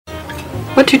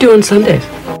What do you do on Sundays?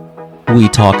 We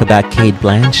talk about Cate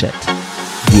Blanchett,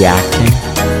 the acting,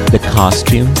 the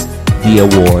costumes, the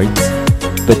awards,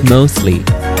 but mostly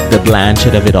the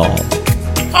Blanchett of it all.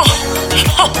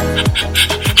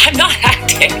 I'm not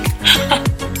acting.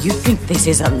 You think this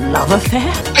is a love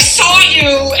affair? I saw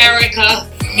you, Erica.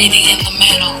 Meeting in the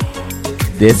middle.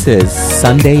 This is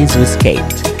Sundays with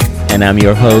Cate, and I'm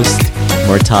your host,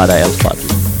 Murtada El Fadl.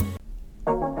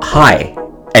 Hi,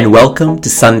 and welcome to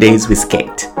Sundays with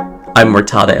Cate. I'm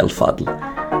Murtada El Fadl.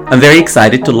 I'm very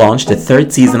excited to launch the third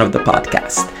season of the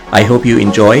podcast. I hope you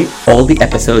enjoy all the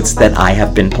episodes that I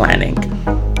have been planning.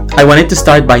 I wanted to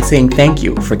start by saying thank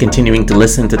you for continuing to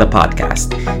listen to the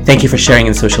podcast. Thank you for sharing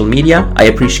in social media. I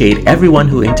appreciate everyone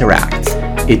who interacts.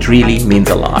 It really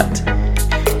means a lot.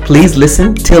 Please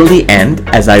listen till the end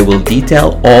as I will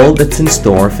detail all that's in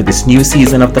store for this new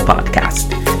season of the podcast.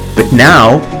 But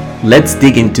now, let's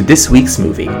dig into this week's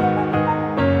movie.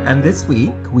 And this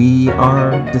week, we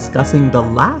are discussing the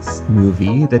last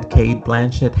movie that Cate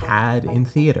Blanchett had in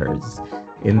theaters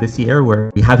in this year,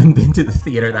 where we haven't been to the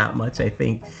theater that much. I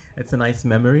think it's a nice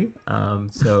memory.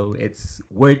 So it's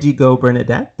Where'd You Go,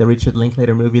 Bernadette, the Richard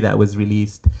Linklater movie that was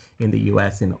released in the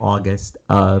US in August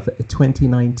of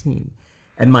 2019.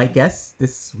 And my guests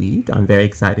this week, I'm very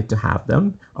excited to have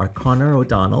them, are Connor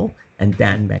O'Donnell and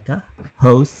Dan Mecca,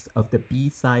 hosts of the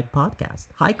B-Side podcast.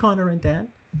 Hi, Connor and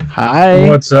Dan. Hi.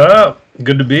 What's up?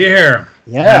 Good to be here.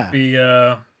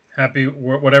 Yeah. Happy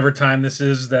whatever time this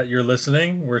is that you're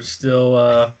listening. We're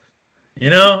still,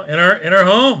 in our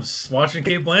homes watching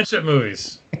Cate Blanchett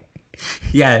movies.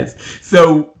 Yes.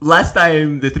 So last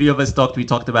time the three of us talked, we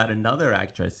talked about another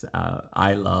actress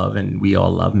I love and we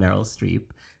all love, Meryl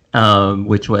Streep,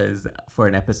 which was for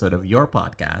an episode of your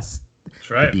podcast, That's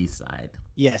right. The B-Side.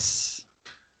 Yes.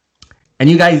 And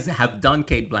you guys have done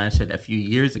Cate Blanchett a few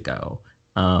years ago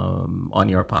on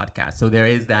your podcast. So there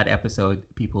is that episode.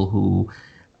 People who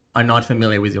are not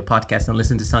familiar with your podcast and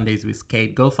listen to Sundays with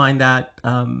Cate, go find that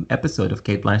episode of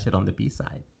Cate Blanchett on the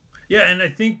B-Side. Yeah, and I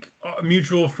think a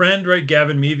mutual friend, right,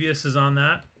 Gavin Mevius is on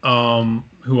that,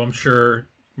 who I'm sure,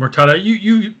 Murtada,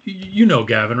 you know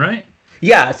Gavin, right?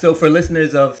 Yeah, so for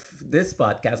listeners of this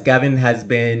podcast, Gavin has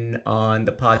been on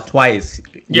the pod twice.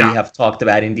 Yeah. We have talked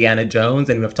about Indiana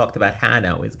Jones and we've talked about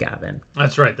Hannah with Gavin.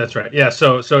 That's right. Yeah,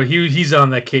 so he's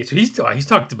on that Cate. So he's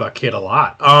talked about Cate a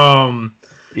lot.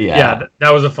 Yeah,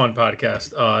 that was a fun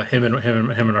podcast. Him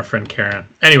and our friend Karen.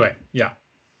 Anyway, yeah.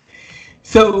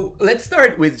 So let's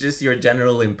start with just your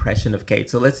general impression of Cate.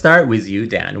 So let's start with you,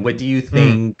 Dan. What do you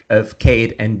think of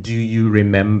Cate, and do you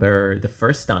remember the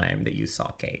first time that you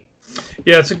saw Cate?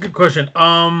 Yeah, it's a good question.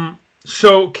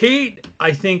 So Cate,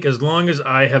 I think as long as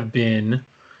I have been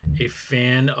a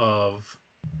fan of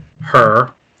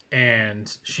her,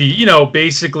 and she,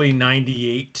 basically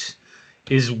 98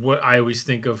 is what I always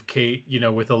think of Cate,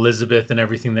 with Elizabeth and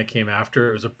everything that came after.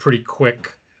 It was a pretty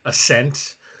quick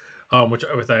ascent, which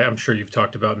I'm sure you've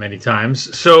talked about many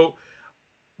times. So,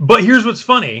 but here's what's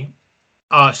funny.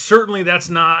 Certainly that's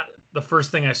not the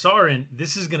first thing I saw her in.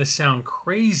 This is going to sound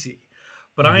crazy,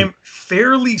 but I'm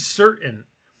fairly certain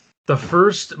the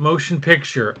first motion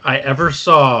picture I ever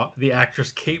saw the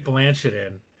actress Cate Blanchett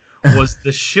in was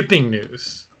The Shipping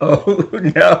News. Oh,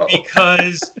 no.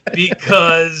 Because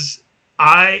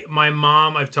I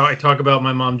talk about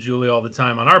my mom Julie all the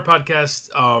time on our podcast.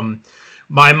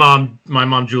 My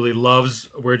mom Julie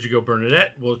loves Where'd You Go,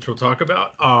 Bernadette, which we'll talk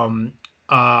about.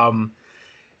 So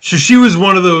she was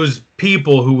one of those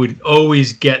people who would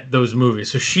always get those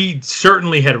movies. So she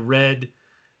certainly had read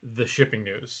The Shipping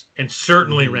News and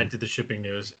certainly rented The Shipping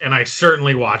News, and I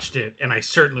certainly watched it, and I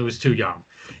certainly was too young,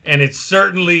 and it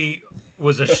certainly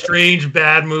was a strange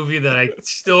bad movie that I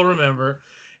still remember.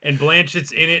 And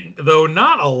Blanchett's in it, though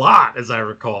not a lot, as I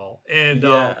recall. And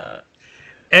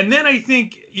and then I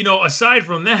think, aside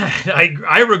from that,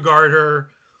 I regard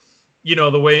her,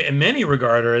 the way many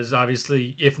regard her as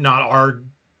obviously, if not our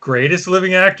greatest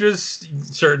living actress,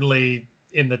 certainly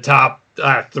in the top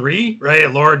 3,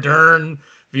 right? Laura Dern,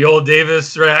 Viola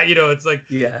Davis, right? It's like,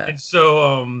 yeah. And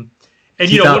so, one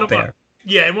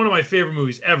of my favorite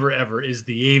movies ever is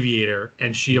The Aviator,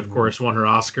 and she, of course, won her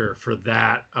Oscar for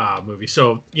that movie.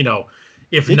 So,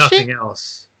 if Did nothing she?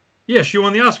 else, yeah, she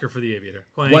won the Oscar for The Aviator.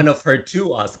 One of her 2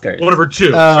 Oscars. One of her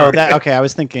 2. Oh, okay. I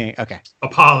was thinking. Okay.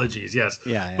 Apologies. Yes.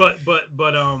 Yeah. But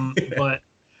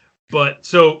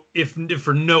so if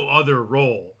for no other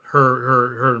role,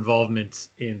 her involvement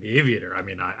in The Aviator, I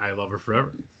mean, I love her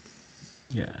forever.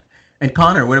 Yeah. And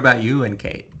Connor, what about you and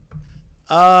Cate?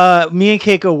 Me and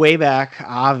Cate go way back,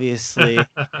 obviously.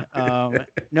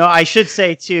 No, I should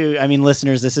say too, I mean,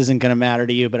 listeners, this isn't going to matter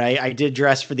to you, but I did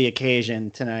dress for the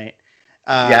occasion tonight.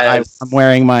 Yes. I'm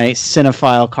wearing my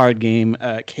Cinephile card game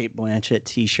Kate Blanchett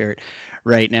T-shirt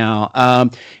right now.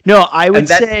 No, I would And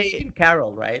that's say Steve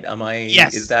Carroll, right? Am I?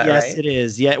 yes. Is that yes, right? it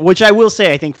is. Yeah, which I will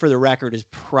say, I think for the record, is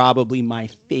probably my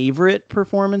favorite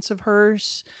performance of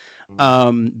hers.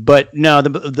 But no,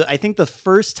 I think the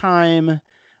first time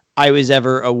I was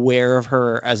ever aware of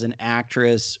her as an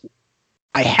actress,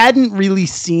 I hadn't really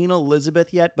seen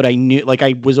Elizabeth yet, but I knew, like,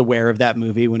 I was aware of that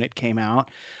movie when it came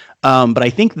out. But I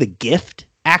think The Gift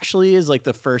actually is like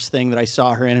the first thing that I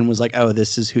saw her in and was like, oh,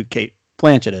 this is who Kate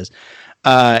Blanchett is.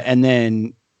 And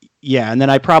then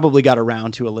I probably got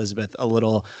around to Elizabeth a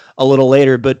little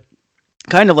later, but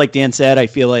kind of like Dan said, I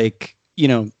feel like,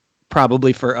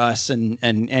 probably for us and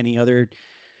any other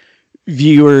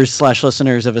viewers /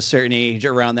 listeners of a certain age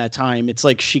around that time, it's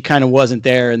like she kind of wasn't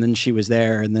there and then she was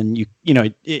there, and then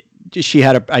she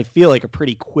had I feel like a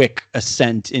pretty quick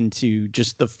ascent into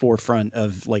just the forefront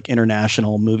of like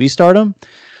international movie stardom.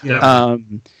 Yeah.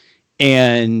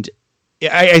 And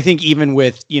I think even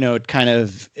with,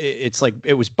 it's like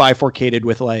it was bifurcated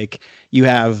with like you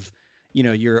have,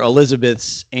 your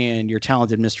Elizabeths and your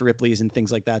talented Mr. Ripley's and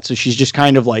things like that. So she's just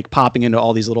kind of like popping into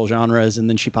all these little genres, and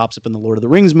then she pops up in the Lord of the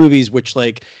Rings movies, which,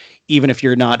 like, even if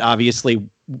you're not obviously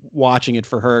watching it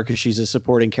for her because she's a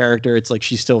supporting character, it's like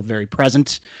she's still very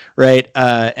present, right?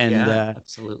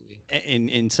 Absolutely.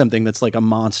 In something that's like a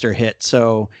monster hit.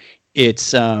 So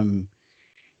it's I don't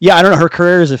know. Her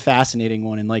career is a fascinating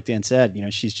one, and like Dan said,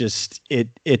 she's just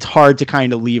it's hard to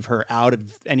kind of leave her out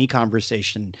of any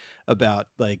conversation about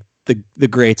like the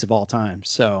greats of all time.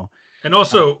 So, and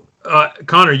also,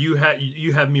 Connor, you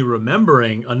have me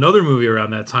remembering another movie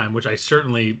around that time, which I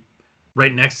certainly,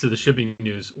 right next to the shipping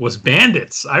news, was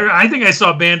Bandits. I think I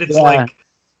saw Bandits like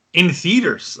in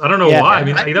theaters. I don't know why. I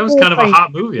mean, that was kind of a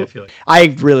hot movie. I feel like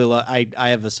I really love. I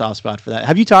have a soft spot for that.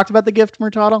 Have you talked about The Gift,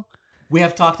 Murtado? We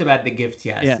have talked about The Gift,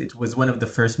 yes. Yeah. It was one of the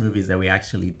first movies that we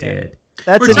actually did.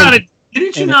 That's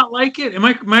didn't you not like it? Am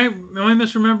I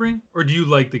misremembering? Or do you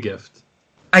like The Gift?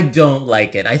 I don't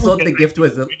like it. I thought The Gift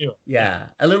was a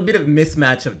little bit of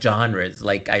mismatch of genres,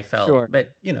 like I felt. Sure.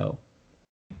 But,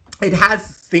 it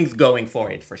has things going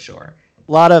for it for sure.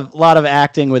 A lot of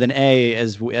acting with an A,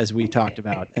 as we talked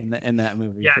about in that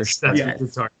movie. Yes, for sure. that's what we're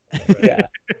talking about. Yeah.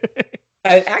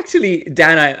 Actually,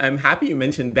 Dan, I'm happy you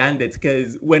mentioned Bandits,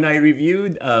 because when I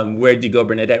reviewed Where'd You Go,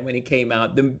 Bernadette, when it came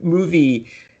out, the movie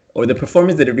or the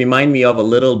performance that it reminded me of a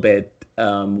little bit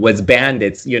was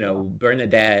Bandits.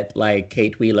 Bernadette, like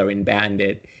Kate Wheeler in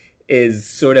Bandit, is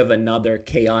sort of another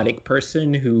chaotic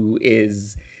person who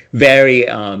is very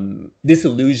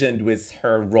disillusioned with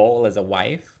her role as a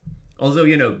wife. Although,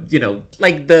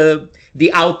 like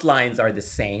the outlines are the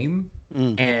same.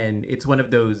 And it's one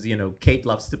of those, Kate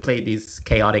loves to play these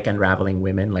chaotic, unraveling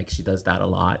women. Like, she does that a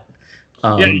lot.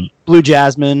 Blue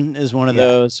Jasmine is one of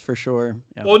those for sure.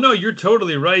 Yeah. Well, no, you're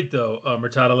totally right, though,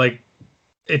 Murtada. Like,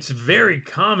 it's very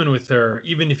common with her,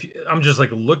 even if I'm just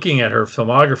like looking at her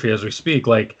filmography as we speak,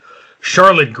 like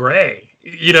Charlotte Gray,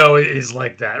 is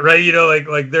like that, right?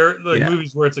 Like there are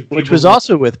movies where it's like, which was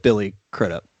also with Billy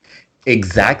Crudup.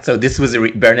 Exact. So this was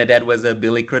Bernadette was a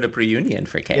Billy Crudup reunion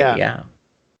for Kate. Yeah.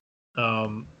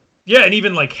 And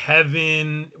even like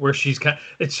Heaven, where she's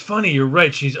it's funny, you're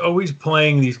right, she's always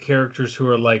playing these characters who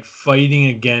are like fighting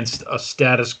against a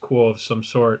status quo of some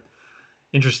sort.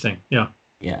 Interesting. Yeah.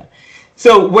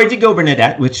 So Where'd You Go,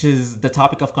 Bernadette, which is the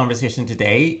topic of conversation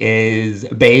today, is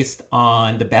based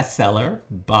on the bestseller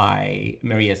by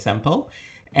Maria Semple.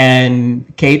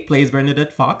 And Kate plays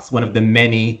Bernadette Fox, one of the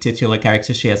many titular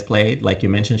characters she has played. Like you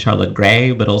mentioned, Charlotte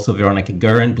Gray, but also Veronica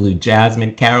Guerin, Blue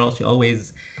Jasmine, Carol. She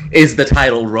always is the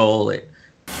title role. You'll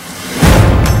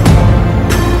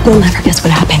never guess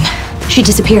what happened. She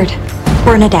disappeared.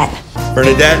 Bernadette.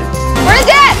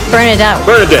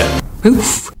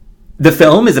 Oof. The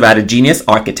film is about a genius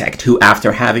architect who,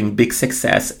 after having big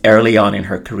success early on in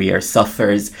her career,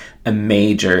 suffers a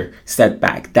major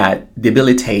setback that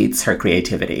debilitates her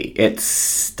creativity. It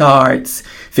starts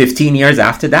 15 years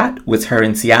after that with her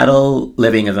in Seattle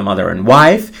living as a mother and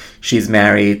wife. She's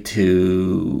married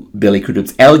to Billy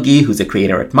Crudup's Elgie, who's a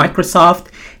creator at Microsoft.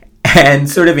 And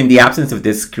sort of in the absence of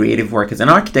this creative work as an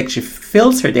architect, she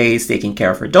fills her days taking care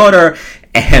of her daughter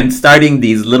and starting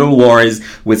these little wars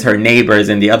with her neighbors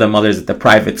and the other mothers at the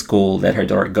private school that her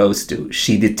daughter goes to.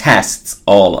 She detests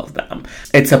all of them.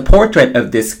 It's a portrait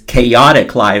of this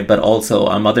chaotic life, but also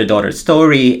a mother-daughter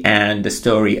story and the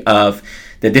story of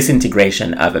the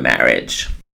disintegration of a marriage.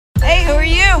 Hey, who are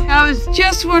you? I was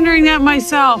just wondering that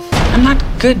myself. I'm not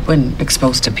good when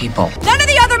exposed to people. None of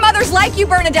the other mothers like you,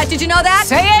 Bernadette. Did you know that?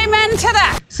 Say amen to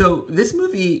that. So this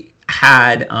movie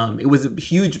had, it was a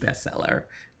huge bestseller.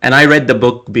 And I read the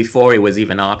book before it was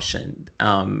even optioned.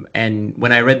 And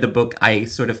when I read the book, I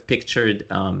sort of pictured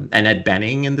Annette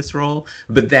Bening in this role.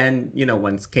 But then,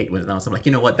 once Kate was announced, I'm like,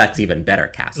 you know what? That's even better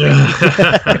casting.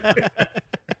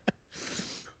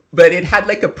 But it had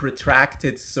like a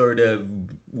protracted sort of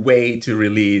way to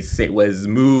release. It was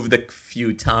moved a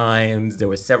few times. There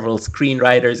were several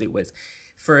screenwriters. It was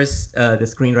first, the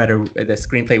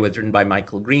screenplay was written by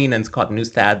Michael Green and Scott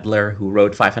Neustadler, who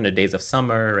wrote 500 Days of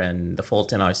Summer and The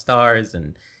Fault in Our Stars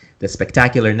and The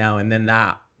Spectacular Now.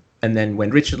 And then when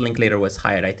Richard Linklater was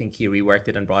hired, I think he reworked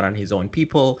it and brought on his own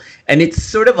people. And it's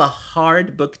sort of a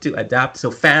hard book to adapt. So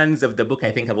fans of the book,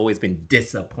 I think, have always been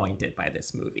disappointed by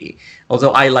this movie.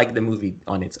 Although I like the movie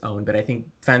on its own, but I think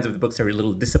fans of the books are a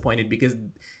little disappointed because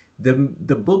the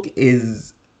book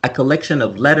is a collection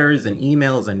of letters and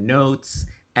emails and notes.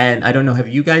 And I don't know, have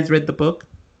you guys read the book?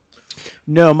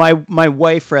 No, my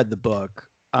wife read the book.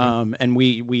 And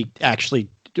we actually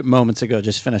moments ago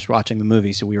just finished watching the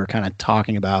movie, so we were kind of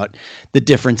talking about the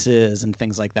differences and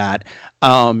things like that.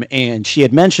 And she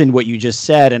had mentioned what you just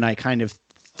said, and I kind of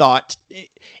thought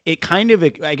it kind of,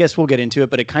 I guess we'll get into it,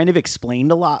 but it kind of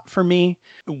explained a lot for me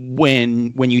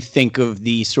when you think of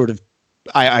the sort of,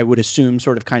 I would assume,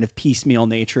 sort of kind of piecemeal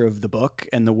nature of the book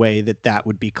and the way that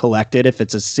would be collected if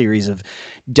it's a series of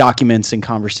documents and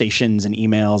conversations and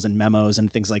emails and memos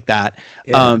and things like that.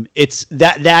 Yeah. It's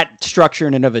that structure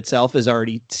in and of itself is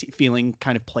already feeling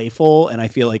kind of playful. And I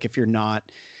feel like if you're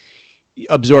not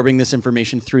absorbing this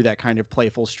information through that kind of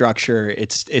playful structure,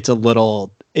 it's a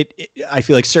little, I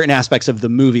feel like certain aspects of the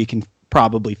movie can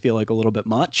probably feel like a little bit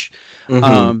much.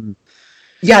 Mm-hmm.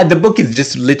 Yeah, the book is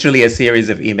just literally a series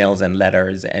of emails and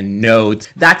letters and notes.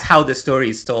 That's how the story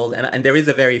is told. And there is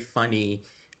a very funny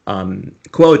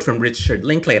quote from Richard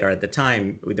Linklater at the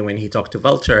time when he talked to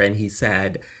Vulture, and he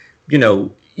said,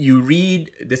 you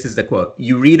read, this is the quote,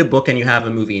 you read a book and you have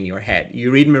a movie in your head. You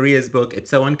read Maria's book,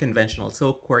 it's so unconventional,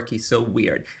 so quirky, so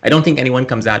weird. I don't think anyone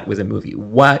comes out with a movie.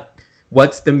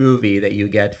 What's the movie that you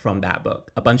get from that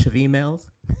book? A bunch of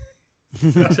emails?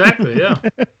 Exactly, yeah.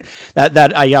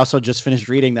 That I also just finished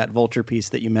reading that Vulture piece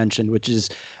that you mentioned, which is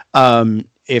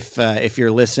if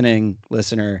you're listening,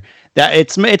 listener, that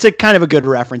it's a kind of a good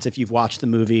reference if you've watched the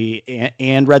movie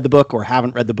and read the book or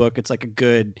haven't read the book. It's like a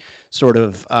good sort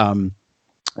of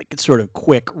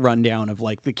quick rundown of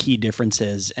like the key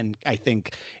differences, and I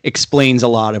think explains a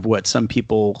lot of what some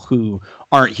people who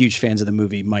aren't huge fans of the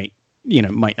movie might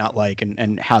not like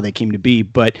and how they came to be.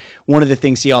 But one of the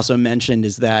things he also mentioned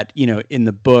is that, in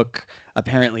the book,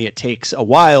 apparently it takes a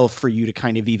while for you to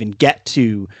kind of even get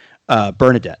to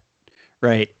Bernadette.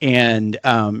 Right. And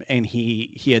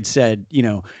he had said,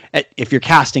 if you're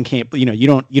casting Kate, you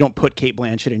don't put Cate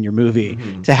Blanchett in your movie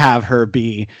to have her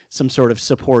be some sort of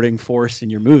supporting force in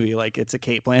your movie. Like it's a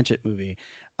Cate Blanchett movie,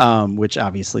 which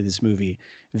obviously this movie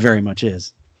very much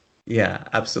is. Yeah,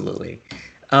 absolutely.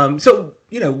 So,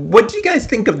 what do you guys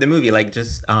think of the movie? Like,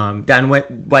 just, Dan,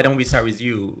 why don't we start with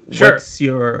you? Sure. What's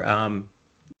your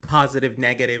positive,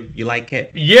 negative? You like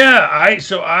it? Yeah,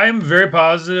 I'm very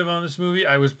positive on this movie.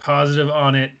 I was positive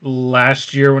on it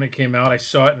last year when it came out. I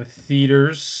saw it in the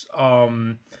theaters.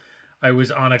 I was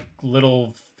on a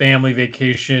little family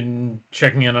vacation,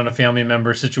 checking in on a family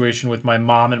member situation with my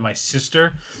mom and my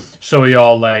sister. So we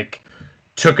all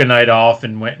took a night off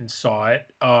and went and saw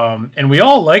it, and we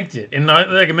all liked it. And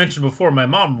like I mentioned before, my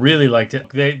mom really liked it.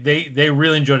 They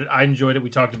really enjoyed it. I enjoyed it.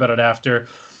 We talked about it after.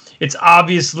 It's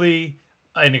obviously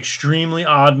an extremely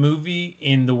odd movie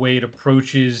in the way it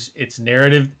approaches its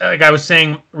narrative. Like I was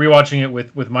saying, rewatching it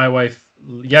with my wife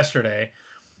yesterday,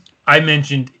 I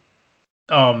mentioned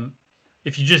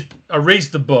if you just erase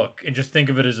the book and just think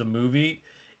of it as a movie,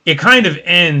 it kind of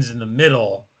ends in the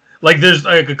middle. Like there's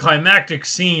like a climactic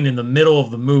scene in the middle of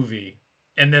the movie,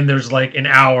 and then there's like an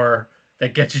hour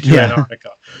that gets you to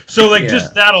Antarctica. So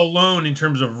just that alone, in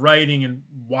terms of writing and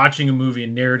watching a movie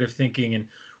and narrative thinking, and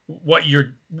what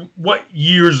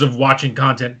years of watching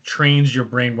content trains your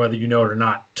brain, whether you know it or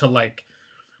not, to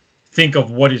think of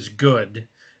what is good,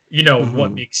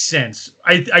 what makes sense.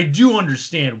 I do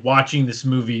understand watching this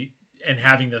movie and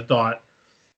having the thought,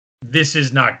 this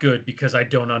is not good because I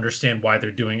don't understand why they're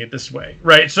doing it this way,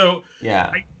 right? So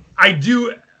yeah, I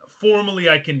do formally,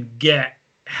 I can get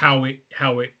how it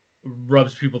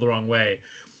rubs people the wrong way.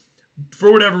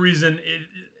 For whatever reason,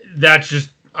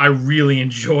 I really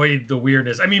enjoyed the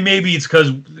weirdness. I mean, maybe it's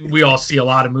because we all see a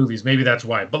lot of movies, maybe that's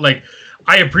why. But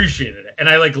I appreciated it, and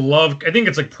I loved. I think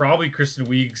it's probably Kristen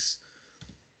Wiig's,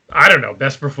 I don't know,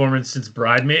 best performance since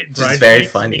Bridesmaids. It's very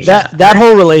funny. That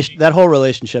whole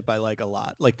relationship I like a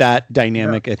lot. Like that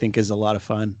dynamic, I think is a lot of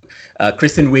fun.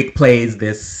 Kristen Wiig plays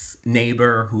this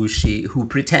neighbor who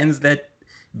pretends that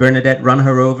Bernadette run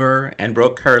her over and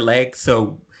broke her leg.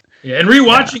 So yeah, and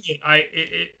rewatching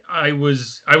I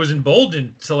was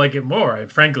emboldened to like it more.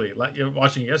 Frankly,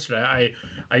 watching it yesterday,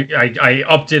 I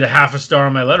upped it a half a star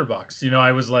on my letterbox.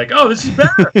 I was like, oh, this is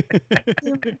better,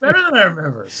 better than I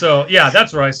remember. So yeah,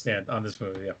 that's where I stand on this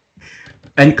movie. Yeah.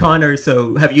 And Connor,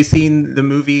 so have you seen the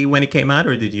movie when it came out,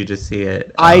 or did you just see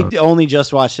it? I only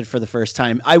just watched it for the first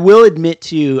time. I will admit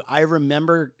to you, I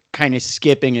remember kind of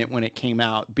skipping it when it came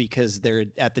out because there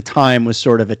at the time was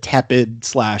sort of a tepid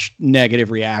 /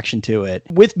 negative reaction to it.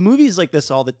 With movies like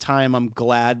this all the time, I'm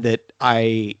glad that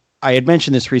I had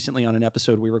mentioned this recently on an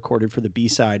episode we recorded for the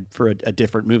B-side for a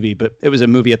different movie, but it was a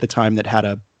movie at the time that had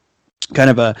a kind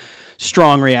of a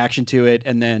strong reaction to it,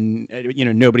 and then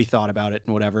nobody thought about it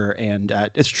and whatever, and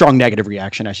a strong negative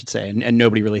reaction, I should say, and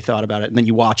nobody really thought about it. And then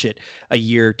you watch it a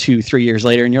year, 2, 3 years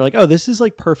later, and you're like, oh, this is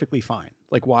like perfectly fine.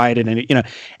 Like, why didn't it,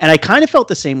 And I kind of felt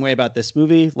the same way about this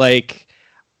movie. Like,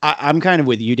 I'm kind of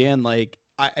with you, Dan. Like,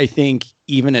 I think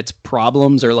even its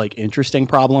problems are like interesting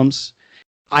problems.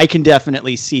 I can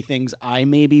definitely see things I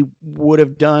maybe would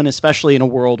have done, especially in a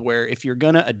world where if you're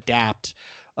gonna adapt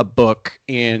a book,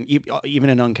 and even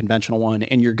an unconventional one,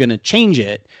 and you're going to change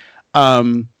it,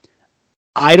 I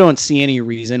don't see any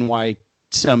reason why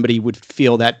somebody would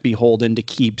feel that beholden to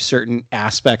keep certain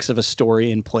aspects of a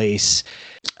story in place.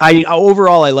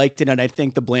 Overall, I liked it, and I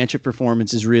think the Blanchett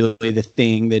performance is really the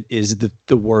thing that is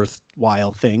the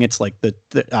worthwhile thing. It's like the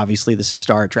obviously the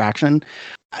star attraction.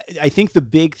 I think the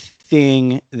big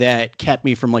thing that kept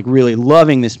me from like really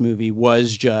loving this movie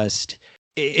was just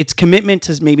its commitment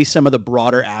to maybe some of the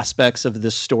broader aspects of the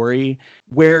story.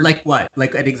 Where, like what?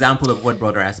 Like an example of what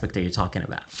broader aspect are you talking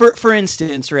about? For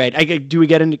instance, right? Can we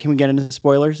get into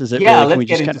spoilers? Is it? Yeah, really, let's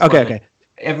get into spoilers. Okay.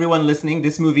 Everyone listening,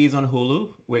 this movie is on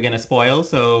Hulu. We're gonna spoil,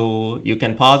 so you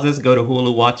can pause this, go to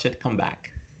Hulu, watch it, come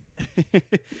back.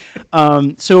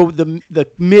 So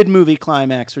the mid-movie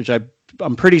climax, which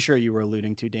I'm pretty sure you were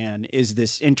alluding to, Dan, is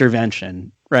this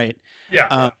intervention, right?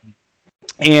 Yeah.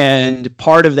 And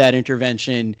part of that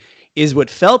intervention is what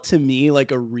felt to me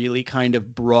like a really kind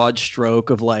of broad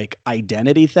stroke of like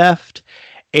identity theft.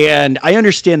 And I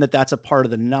understand that that's a part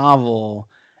of the novel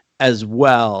as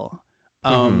well.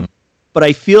 But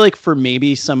I feel like for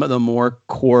maybe some of the more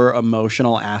core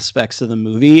emotional aspects of the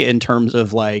movie, in terms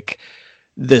of like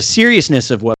the seriousness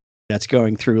of what that's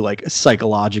going through like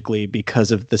psychologically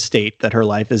because of the state that her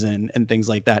life is in and things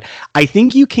like that, I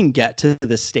think you can get to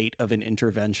the state of an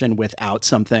intervention without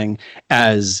something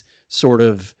as sort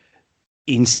of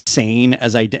insane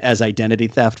as identity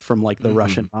theft from like the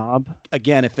Russian mob.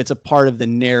 Again, if it's a part of the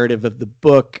narrative of the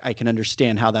book, I can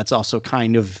understand how that's also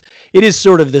kind of, it is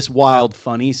sort of this wild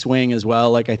funny swing as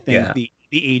well. Like I think the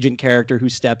agent character who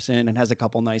steps in and has a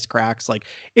couple nice cracks, like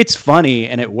it's funny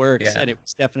and it works, and it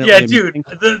was definitely dude,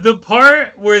 the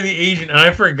part where the agent, and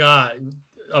I forgot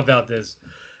about this,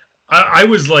 I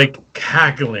was like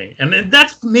cackling, and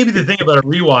that's maybe the thing about a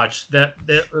rewatch that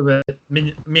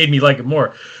made me like it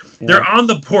more. They're on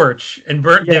the porch, and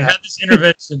they had this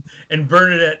intervention, and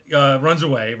Bernadette runs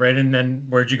away, right? And then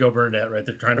where'd you go, Bernadette? Right?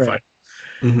 They're trying to find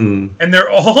her. And they're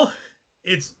all,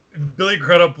 it's Billy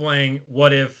Crudup playing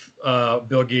What If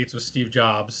Bill Gates was Steve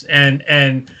Jobs, and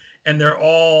they're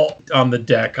all on the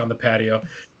deck on the patio,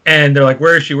 and they're like,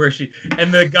 where is she?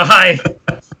 And the guy,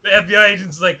 the FBI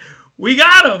agent's like, we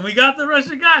got him, we got the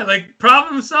Russian guy, like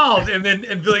problem solved. And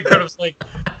Billy Crudup's like,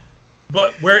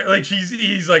 but where, like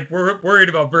he's like, we're worried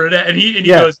about Bernadette, and he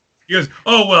goes,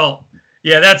 oh well,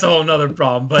 yeah, that's a whole nother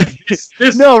problem. But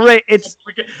this no, right, it's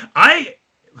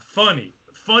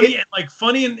funny and like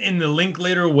funny in the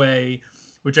Linklater way,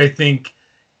 which I think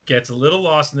gets a little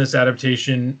lost in this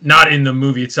adaptation, not in the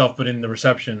movie itself, but in the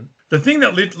reception. The thing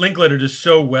that Linklater does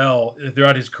so well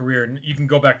throughout his career, and you can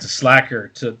go back to Slacker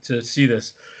to see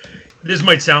this. This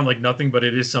might sound like nothing, but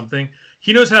it is something.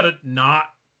 He knows how to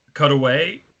not cut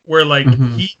away, where like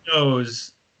he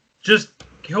knows just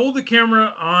hold the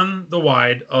camera on the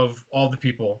wide of all the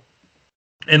people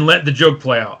and let the joke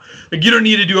play out. Like, you don't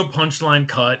need to do a punchline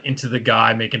cut into the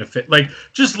guy making a fit. Like,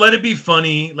 just let it be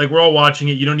funny. Like, we're all watching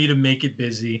it. You don't need to make it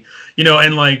busy,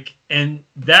 and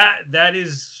that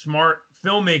is smart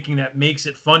filmmaking that makes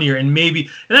it funnier. And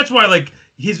that's why, like,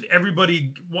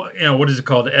 everybody, what is it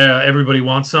called? Everybody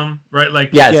Wants Some, right?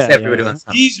 Like, everybody wants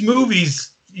some. These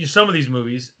movies, some of these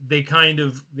movies, they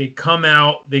come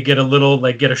out, they get a little,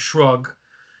 like, get a shrug,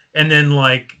 and then,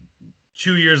 like,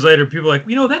 2 years later, people are like,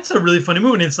 that's a really funny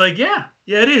movie. And it's like, yeah,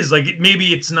 it is. Like,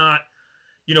 maybe it's not,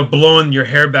 blowing your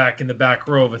hair back in the back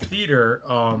row of a theater.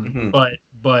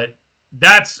 But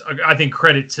that's, I think,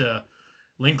 credit to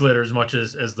Linklater as much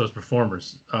as those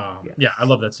performers. I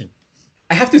love that scene.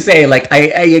 I have to say, like,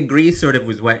 I agree sort of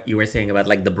with what you were saying about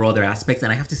like the broader aspects.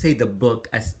 And I have to say the book,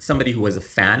 as somebody who was a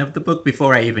fan of the book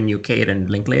before I even knew Kate and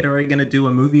Linklater are going to do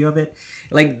a movie of it,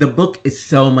 like the book is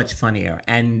so much funnier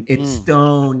and its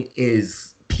tone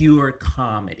is pure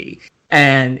comedy.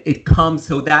 And it comes,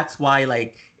 so that's why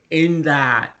like in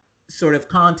that sort of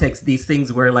context, these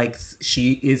things where like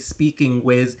she is speaking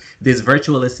with this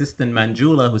virtual assistant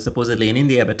Manjula, who's supposedly in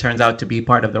India but turns out to be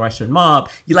part of the Russian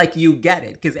mob, you get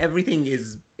it because everything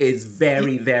is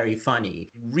very, very funny,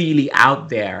 really out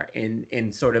there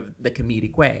in sort of the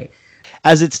comedic way.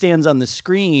 As it stands on the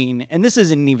screen, and this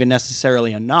isn't even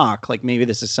necessarily a knock, like maybe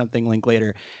this is something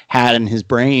Linklater had in his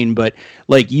brain, but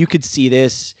like you could see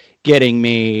this getting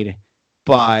made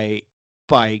by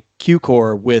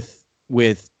Q-Core with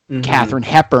Katharine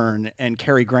Hepburn and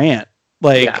Cary Grant,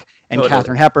 and totally.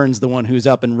 Katharine Hepburn's the one who's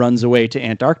up and runs away to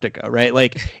Antarctica, right?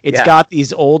 Like it's got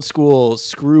these old school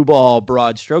screwball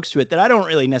broad strokes to it that I don't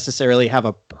really necessarily have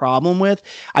a problem with.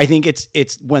 I think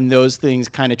it's when those things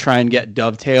kind of try and get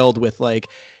dovetailed with like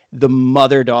the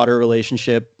mother-daughter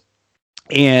relationship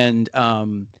and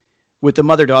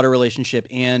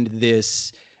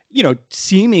this,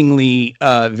 seemingly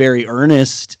very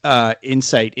earnest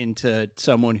insight into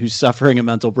someone who's suffering a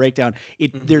mental breakdown.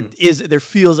 There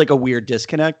feels like a weird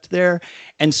disconnect there.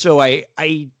 And so I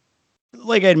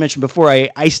like I had mentioned before,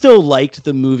 I still liked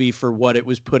the movie for what it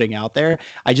was putting out there.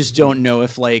 I just don't know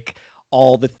if like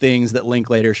all the things that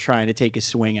Linklater's trying to take a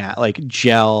swing at like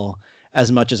gel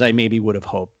as much as I maybe would have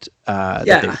hoped that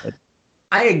they would.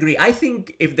 I agree. I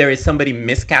think if there is somebody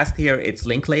miscast here, it's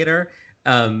Linklater.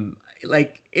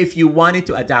 Like if you wanted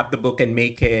to adapt the book and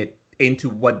make it into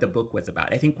what the book was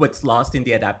about, I think what's lost in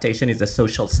the adaptation is the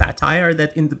social satire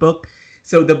that in the book.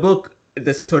 So the book,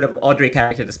 the sort of Audrey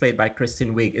character displayed by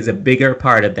Kristen Wiig is a bigger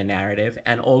part of the narrative.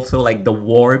 And also like the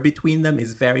war between them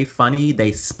is very funny.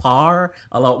 They spar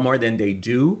a lot more than they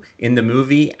do in the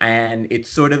movie. And it's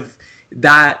sort of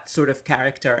that sort of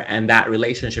character and that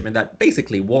relationship and that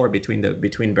basically war between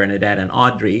Bernadette and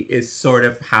Audrey is sort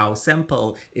of how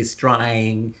Semple is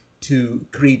trying to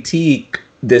critique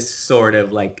this sort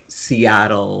of like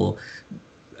Seattle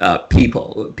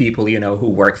people, who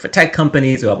work for tech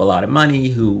companies, who have a lot of money,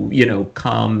 who,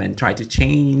 come and try to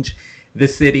change the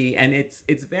city. And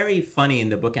it's very funny in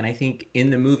the book. And I think in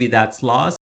the movie that's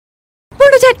lost.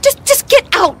 Bernadette, just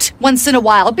get out once in a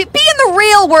while. Be in the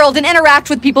real world and interact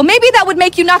with people. Maybe that would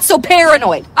make you not so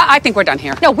paranoid. I think we're done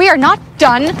here. No, we are not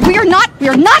done. We are not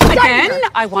done Again, here.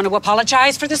 I want to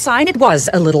apologize for the sign. It was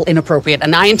a little inappropriate,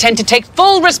 and I intend to take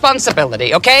full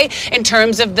responsibility, okay? In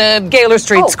terms of the Gaylor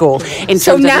Street School. In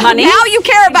terms of money. Now you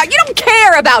don't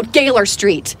care about Gaylor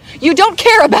Street. You don't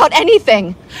care about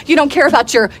anything. You don't care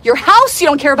about your house. You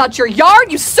don't care about your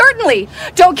yard. You certainly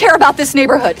don't care about this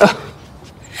neighborhood.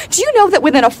 Do you know that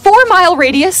within a 4-mile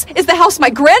radius is the house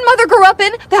my grandmother grew up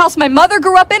in, the house my mother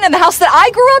grew up in, and the house that I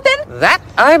grew up in? That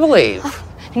I believe.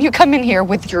 And you come in here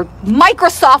with your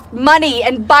Microsoft money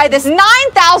and buy this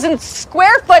 9,000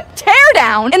 square foot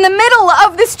teardown in the middle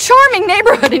of this charming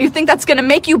neighborhood, and you think that's going to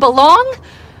make you belong?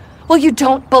 Well, you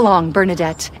don't belong,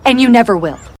 Bernadette, and you never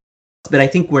will. But I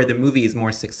think where the movie is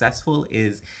more successful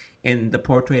is in the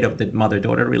portrait of the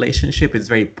mother-daughter relationship. It's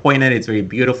very poignant. It's very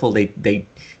beautiful.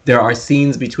 There are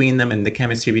scenes between them, and the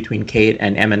chemistry between Kate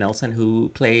and Emma Nelson, who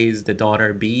plays the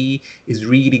daughter B, is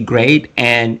really great.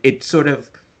 And it's sort of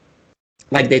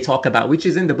like they talk about, which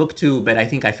is in the book too, but I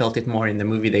think I felt it more in the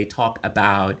movie. They talk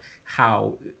about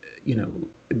how,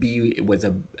 B was a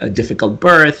difficult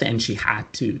birth and she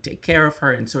had to take care of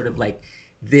her, and sort of like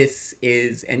this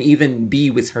is, and even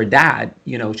B with her dad,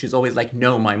 she's always like,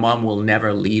 no, my mom will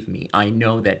never leave me. I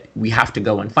know that we have to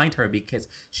go and find her because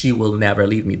she will never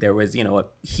leave me. There was,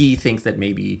 he thinks that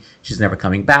maybe she's never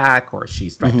coming back or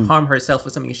she's trying to harm herself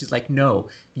or something. And she's like, no,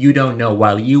 you don't know.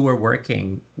 While you were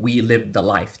working, we lived the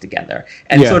life together.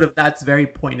 And sort of that's very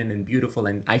poignant and beautiful.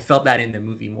 And I felt that in the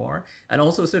movie more. And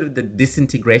also sort of the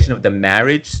disintegration of the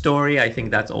marriage story. I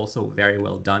think that's also very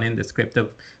well done in the script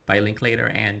by Linklater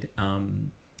and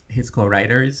his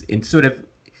co-writers. In sort of,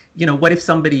 what if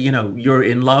somebody, you're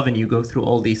in love and you go through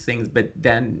all these things, but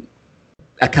then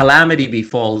a calamity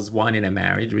befalls one in a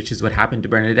marriage, which is what happened to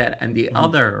Bernadette, and the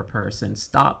other person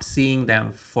stops seeing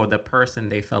them for the person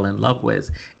they fell in love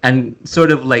with. And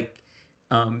sort of like,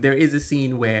 there is a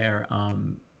scene where,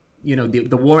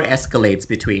 the war escalates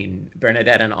between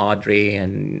Bernadette and Audrey,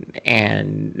 and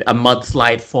a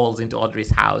mudslide falls into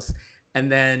Audrey's house. And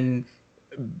then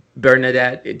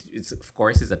Bernadette, it's of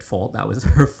course is at fault. That was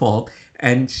her fault.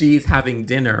 And she's having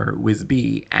dinner with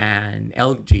B, and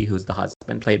LG, who's the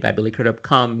husband, played by Billy Crudup,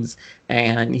 comes,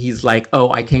 and he's like,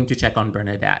 oh, I came to check on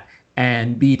Bernadette.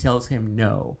 and B tells him,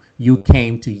 no, you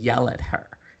came to yell at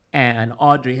her. And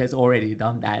Audrey has already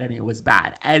done that, and it was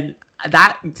bad. And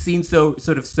that scene so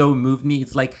moved me.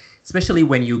 It's like, especially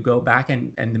when you go back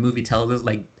and the movie tells us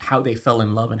like how they fell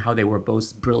in love and how they were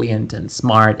both brilliant and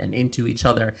smart and into each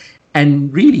other.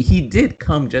 And really, he did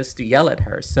come just to yell at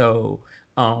her. So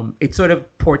it sort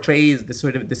of portrays the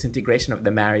sort of disintegration of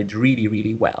the marriage really,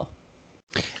 really well.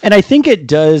 And I think it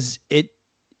does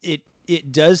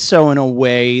so in a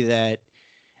way that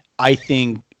I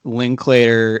think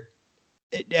Linklater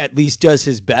at least does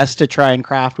his best to try and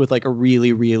craft with like a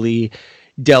really, really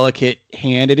delicate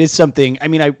hand. It is something, I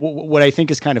mean, what I think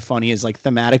is kind of funny is like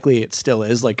thematically it still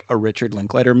is like a Richard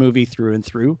Linklater movie through and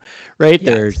through, right?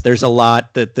 Yes. There's a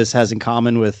lot that this has in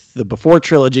common with the Before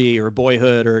trilogy or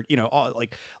Boyhood, or, you know, all,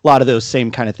 like a lot of those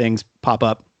same kind of things pop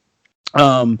up.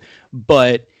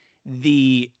 But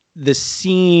the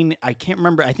scene, I can't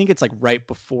remember, I think it's like right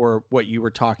before what you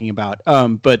were talking about.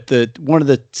 But one of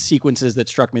the sequences that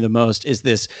struck me the most is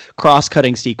this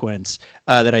cross-cutting sequence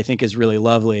that I think is really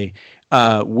lovely,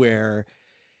 where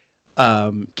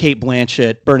Cate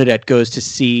Blanchett, Bernadette, goes to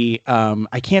see,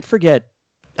 I can't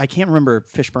remember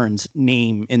Fishburne's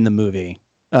name in the movie.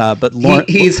 But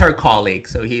he's her colleague,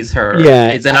 so he's her.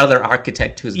 Yeah, he's another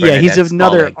architect who's Bernadette's he's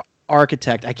another colleague.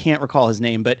 Architect. I can't recall his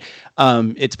name, but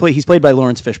he's played by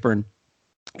Lawrence Fishburne,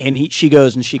 and she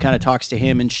goes and she kind of talks to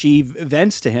him, and she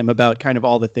vents to him about kind of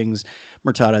all the things,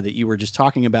 Murtada, that you were just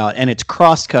talking about, and it's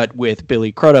cross-cut with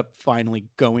Billy Crudup finally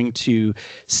going to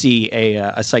see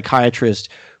a psychiatrist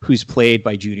who's played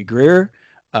by Judy Greer.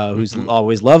 Who's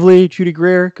always lovely, Judy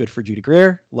Greer. Good for Judy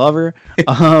Greer, love her.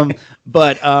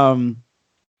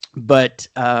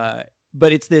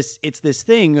 But it's this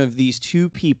thing of these two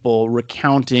people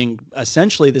recounting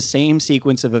essentially the same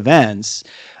sequence of events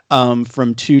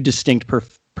from two distinct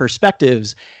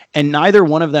perspectives, and neither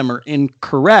one of them are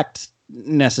incorrect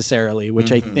necessarily,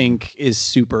 which I think is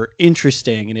super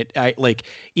interesting. And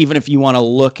even if you want to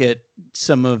look at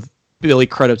some of Billy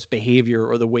Crudup's behavior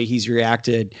or the way he's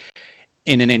reacted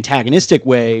in an antagonistic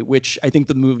way, which I think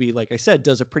the movie, like I said,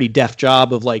 does a pretty deft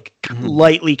job of like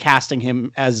lightly casting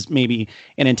him as maybe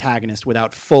an antagonist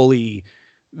without fully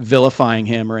vilifying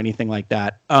him or anything like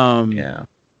that.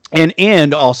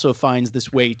 And also finds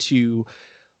this way to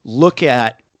look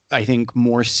at, I think,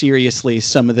 more seriously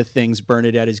some of the things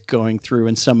Bernadette is going through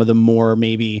and some of the more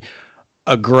maybe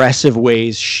aggressive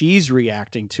ways she's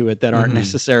reacting to it that aren't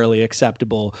necessarily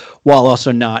acceptable, while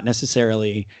also not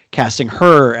necessarily casting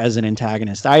her as an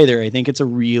antagonist either. I think it's a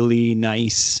really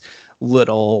nice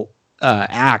little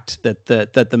act that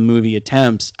the movie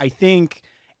attempts. I think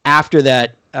after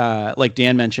that, like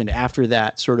Dan mentioned, after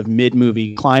that sort of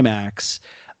mid-movie climax,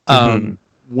 when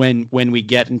we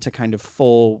get into kind of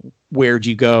full where'd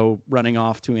you go running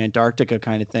off to Antarctica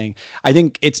kind of thing, I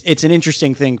think it's an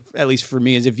interesting thing, at least for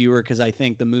me as a viewer, because I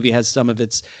think the movie has some of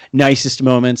its nicest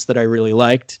moments that I really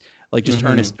liked, like just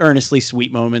earnestly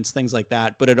sweet moments, things like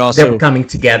that. But it also, they're coming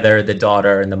together, the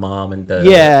daughter and the mom and the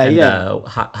the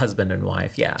husband and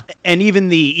wife, and even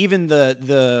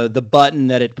the button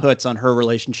that it puts on her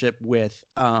relationship with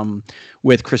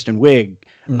Kristen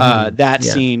Wiig,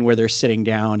 scene where they're sitting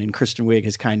down and Kristen Wiig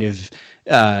has kind of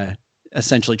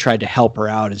essentially tried to help her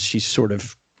out as she's sort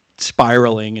of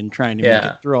spiraling and trying to make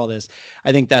it through all this.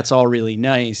 I think that's all really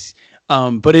nice.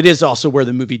 But it is also where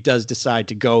the movie does decide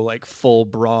to go like full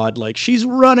broad, like she's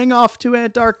running off to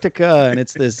Antarctica, and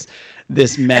it's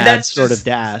this mad sort of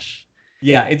dash.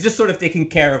 Yeah, it's just sort of taking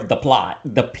care of the plot.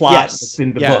 The plot that's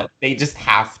in the book. They just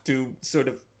have to sort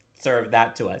of serve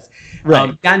that to us.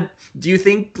 Right. Dan, do you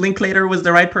think Linklater was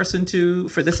the right person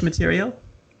for this material?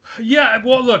 Yeah,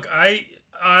 well, look, I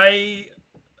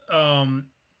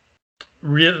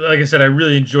really, like I said, I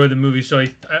really enjoyed the movie, so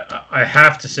I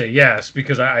have to say yes,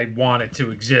 because I want it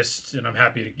to exist, and I'm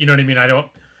happy to, you know what I mean?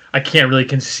 I can't really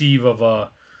conceive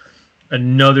of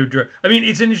another. I mean,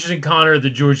 it's interesting, Connor, the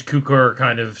George Cukor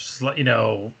kind of,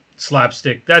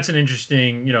 slapstick. That's an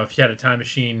interesting, if you had a time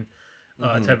machine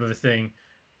type of a thing.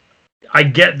 I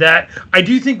get that. I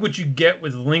do think what you get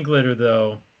with Linklater,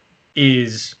 though,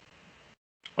 is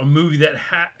a movie that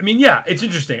it's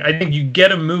interesting. I think you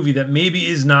get a movie that maybe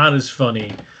is not as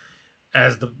funny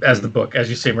as the book, as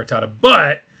you say, Murtada,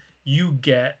 but you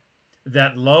get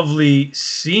that lovely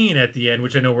scene at the end,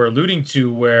 which I know we're alluding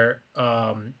to, where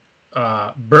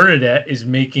Bernadette is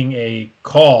making a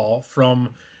call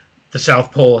from the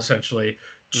South Pole, essentially,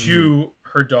 to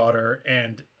her daughter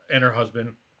and her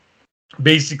husband,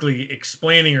 basically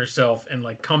explaining herself and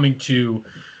like coming to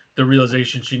the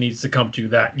realization she needs to come to,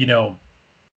 that,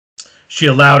 she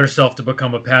allowed herself to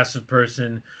become a passive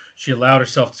person. She allowed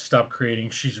herself to stop creating.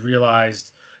 She's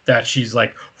realized that she's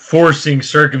like forcing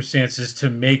circumstances to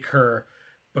make her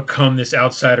become this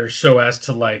outsider so as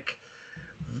to like,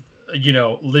 you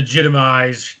know,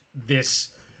 legitimize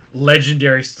this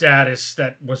legendary status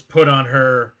that was put on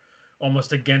her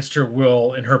almost against her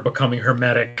will in her becoming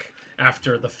hermetic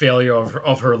after the failure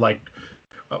of her like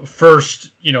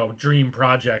first, you know, dream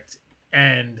project,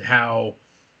 and how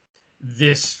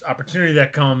this opportunity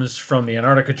that comes from the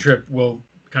Antarctica trip will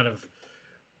kind of,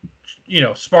 you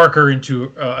know, spark her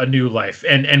into a new life.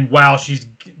 And while she's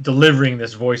delivering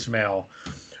this voicemail,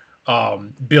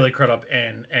 Billy Crudup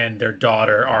and their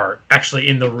daughter are actually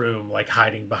in the room, like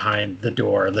hiding behind the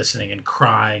door, listening and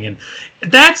crying. And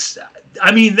that's,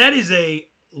 I mean, that is a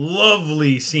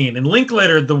lovely scene. And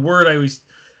Linklater,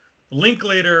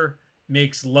 Linklater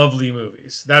makes lovely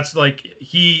movies. That's like,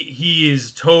 he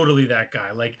is totally that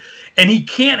guy. Like, and he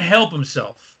can't help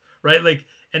himself, right? Like,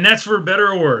 and that's for better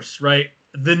or worse, right?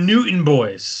 The Newton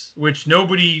Boys, which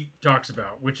nobody talks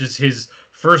about, which is his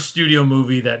first studio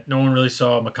movie that no one really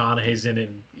saw. McConaughey's in it,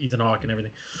 and Ethan Hawke and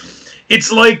everything. It's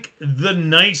like the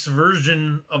nice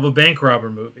version of a bank robber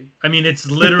movie. I mean, it's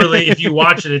literally, if you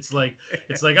watch it, it's like,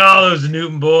 oh, those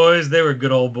Newton Boys, they were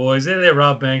good old boys. They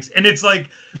robbed banks. And it's like,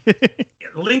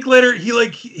 Linklater,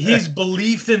 his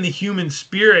belief in the human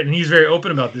spirit, and he's very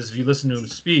open about this if you listen to him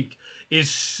speak,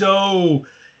 is so,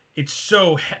 it's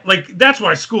so, like, that's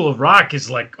why School of Rock is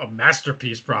like a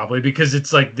masterpiece probably, because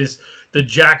it's like this, the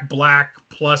Jack Black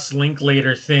plus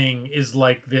Linklater thing is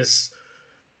like this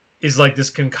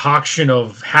concoction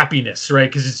of happiness, right?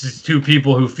 Because it's just two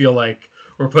people who feel like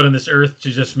we're put on this earth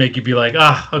to just make you be like,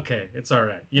 okay, it's all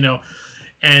right, you know?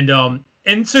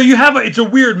 And so you have it's a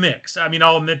weird mix. I mean,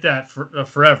 I'll admit that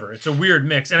forever. It's a weird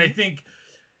mix. And I think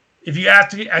if you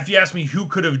ask me who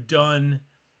could have done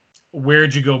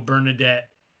Where'd You Go, Bernadette,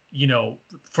 you know,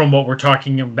 from what we're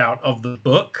talking about of the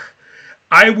book,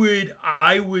 I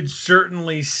would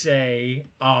certainly say,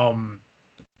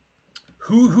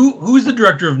 Who's the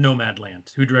director of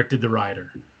Nomadland? Who directed The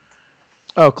Rider?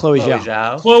 Oh, Chloe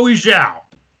Zhao. Chloe Zhao,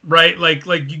 right? Like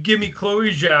you give me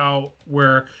Chloe Zhao,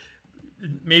 where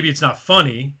maybe it's not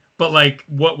funny, but like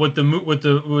what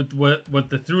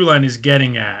the through line is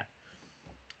getting at.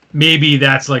 Maybe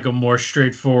that's like a more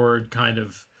straightforward kind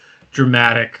of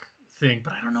dramatic thing,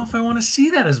 but I don't know if I want to see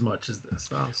that as much as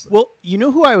this, honestly. Well, you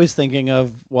know who I was thinking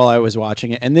of while I was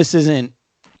watching it, and this isn't.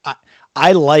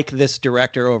 I like this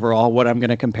director overall. What I'm going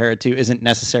to compare it to isn't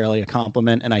necessarily a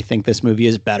compliment, and I think this movie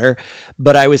is better.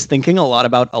 But I was thinking a lot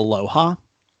about Aloha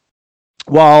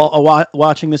while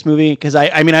watching this movie, because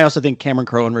I mean, I also think Cameron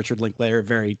Crowe and Richard Linklater are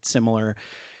very similar.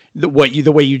 The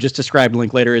way you just described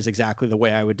Linklater is exactly the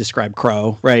way I would describe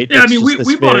Crowe, right? Yeah, it's, I mean,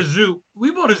 we bought a zoo.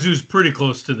 We bought a zoo's pretty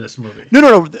close to this movie.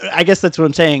 No. I guess that's what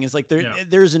I'm saying. Is like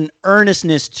there's an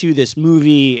earnestness to this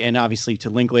movie, and obviously to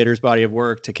Linklater's body of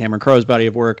work, to Cameron Crowe's body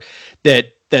of work,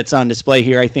 that's on display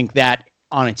here. I think that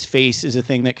on its face is a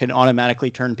thing that can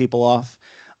automatically turn people off.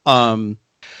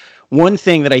 One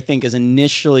thing that I think is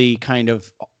initially kind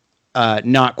of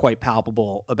not quite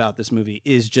palpable about this movie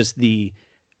is just the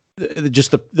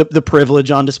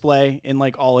privilege on display in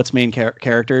like all its main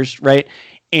characters, right?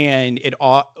 And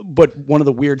but one of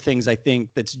the weird things I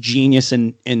think that's genius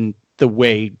in the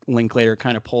way Linklater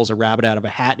kind of pulls a rabbit out of a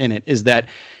hat in it is that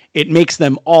it makes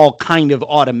them all kind of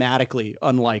automatically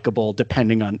unlikable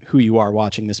depending on who you are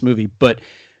watching this movie. But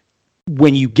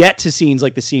when you get to scenes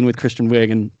like the scene with Kristen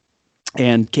Wiig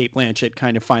and Cate Blanchett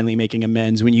kind of finally making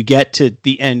amends, when you get to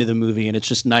the end of the movie and it's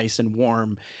just nice and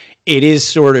warm, it's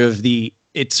sort of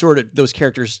those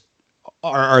characters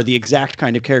are the exact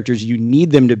kind of characters you need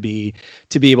them to be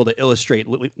able to illustrate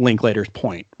Linklater's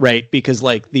point, right? Because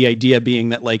like the idea being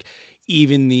that like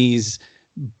even these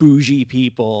bougie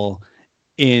people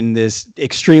in this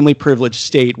extremely privileged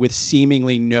state with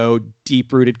seemingly no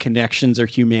deep-rooted connections or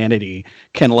humanity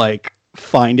can like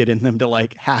find it in them to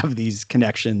like have these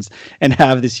connections and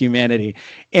have this humanity.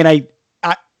 And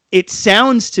it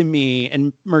sounds to me,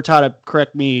 and Murtada,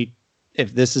 correct me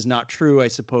if this is not true, I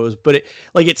suppose, but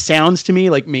it sounds to me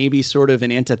like maybe sort of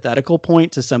an antithetical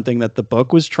point to something that the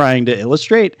book was trying to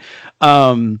illustrate,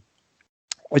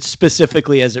 which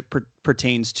specifically as it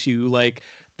pertains to like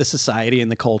the society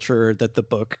and the culture that the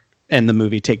book and the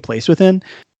movie take place within,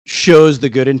 shows the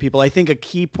good in people. I think a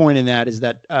key point in that is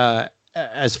that,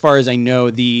 as far as I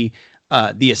know, the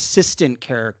assistant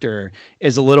character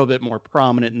is a little bit more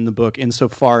prominent in the book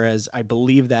insofar as I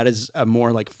believe that is a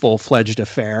more like full-fledged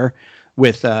affair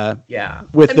with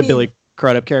Billy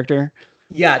Crudup character.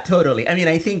 Yeah, totally. I mean,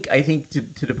 I think to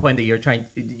the point that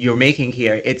you're making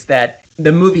here, it's that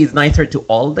the movie is nicer to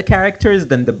all the characters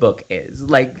than the book is.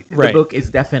 Like the book is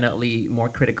definitely more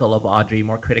critical of Audrey,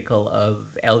 more critical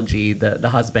of LG, the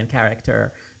husband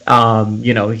character.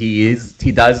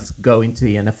 He does go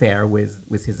into an affair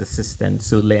with his assistant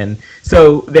Su Lin.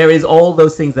 So there is all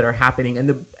those things that are happening, and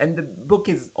the book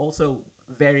is also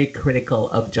very critical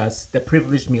of just the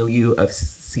privileged milieu of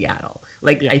Seattle.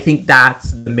 I think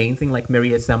that's the main thing. Like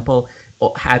Maria Semple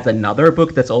has another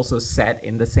book that's also set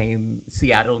in the same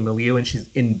Seattle milieu, and she's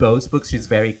in both books. She's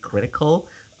very critical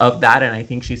of that, and I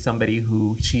think she's somebody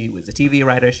she was a TV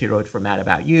writer. She wrote for Mad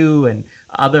About You and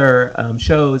other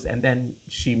shows, and then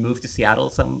she moved to Seattle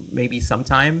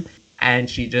sometime, and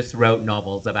she just wrote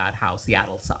novels about how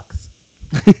Seattle sucks.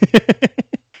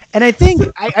 And I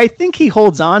think he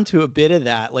holds on to a bit of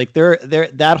that. Like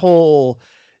that whole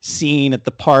scene at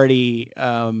the party,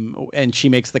 and she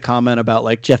makes the comment about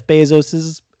like Jeff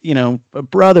Bezos's,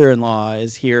 brother-in-law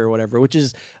is here or whatever, which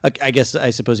is, I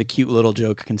suppose, a cute little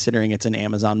joke considering it's an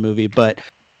Amazon movie. But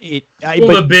the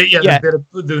bit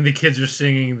of the kids are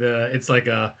singing it's like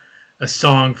a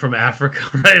song from Africa,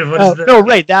 right?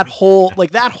 Right. That whole,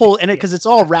 and because it's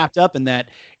all wrapped up in that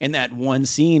one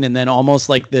scene, and then almost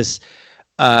like this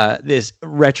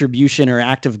retribution or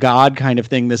act of God kind of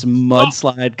thing, this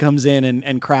mudslide comes in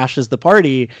and crashes the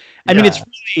party. I mean,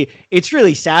 it's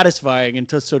really satisfying, and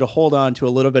to sort of hold on to a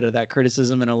little bit of that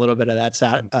criticism and a little bit of that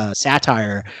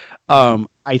satire.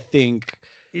 I think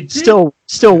it still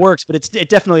works, but it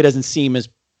definitely doesn't seem as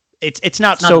it's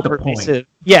not so pervasive.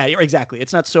 Yeah, exactly.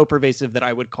 It's not so pervasive that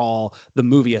I would call the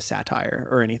movie a satire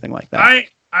or anything like that.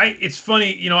 It's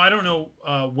funny, I don't know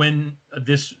when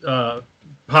this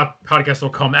podcast will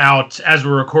come out. As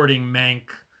we're recording,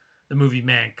 Mank, the movie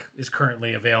Mank, is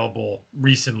currently available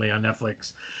recently on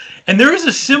Netflix, and there is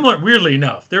a similar, weirdly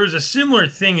enough, there is a similar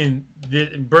thing in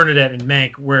Bernadette and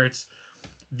Mank, where it's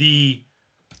the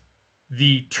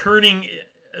turning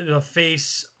the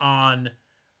face on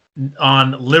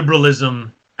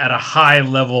liberalism at a high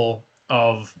level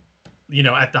of,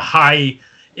 at the high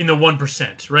in the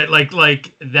 1%, right?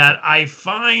 Like that I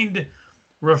find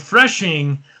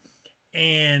refreshing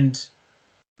and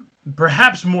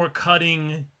perhaps more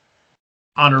cutting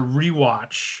on a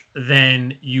rewatch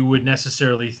than you would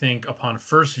necessarily think upon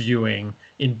first viewing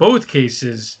in both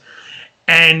cases.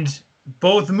 And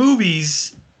both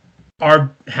movies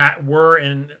were,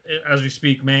 and as we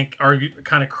speak, Mank, are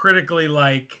kind of critically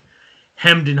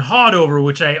hemmed and hawed over,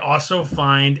 which I also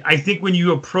find, I think when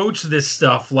you approach this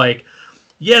stuff,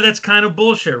 that's kind of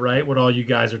bullshit, right? What all you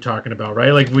guys are talking about, right?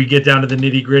 Like we get down to the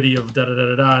nitty gritty of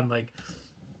da-da-da-da-da and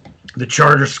the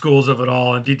charter schools of it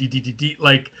all and d-d-d-d-d.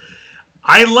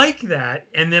 I like that.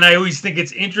 And then I always think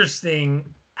it's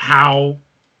interesting how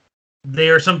they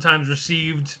are sometimes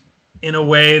received in a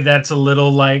way that's a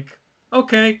little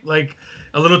okay,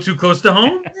 a little too close to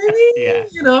home, maybe?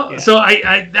 Yeah. So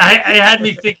I had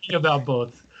me thinking about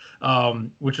both.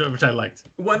 Which I liked.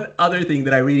 One other thing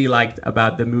that I really liked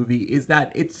about the movie is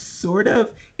that it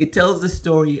tells the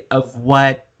story of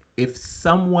what if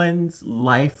someone's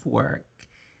life work,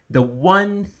 the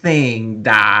one thing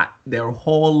that their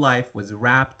whole life was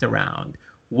wrapped around,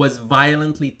 was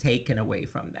violently taken away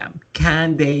from them.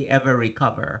 Can they ever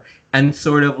recover? And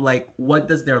sort of what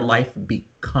does their life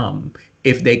become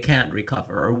if they can't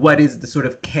recover? Or what is the sort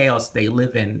of chaos they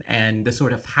live in and the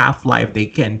sort of half-life they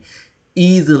can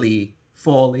easily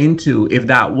fall into if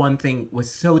that one thing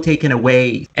was so taken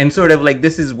away? And sort of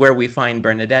this is where we find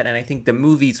Bernadette, and I think the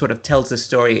movie sort of tells the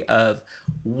story of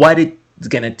what it's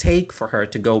going to take for her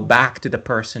to go back to the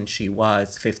person she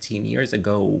was 15 years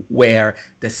ago, where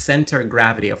the center of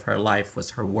gravity of her life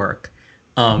was her work.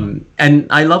 And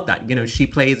I love that, she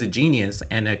plays a genius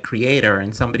and a creator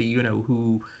and somebody,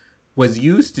 who was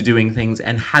used to doing things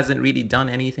and hasn't really done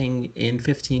anything in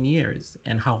 15 years,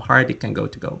 and how hard it can go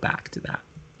back to that.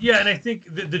 Yeah, and I think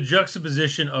the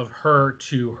juxtaposition of her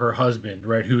to her husband,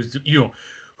 right, who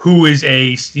is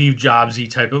a Steve Jobs-y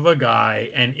type of a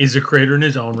guy and is a creator in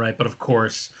his own right, but of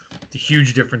course the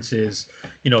huge difference is,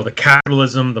 the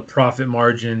capitalism, the profit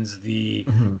margins, the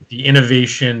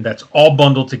innovation, that's all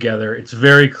bundled together. It's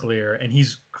very clear, and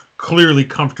he's clearly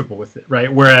comfortable with it,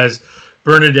 right? Whereas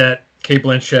Bernadette, Cate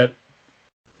Blanchett,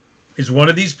 is one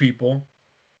of these people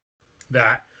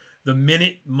that the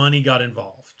minute money got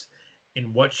involved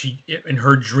in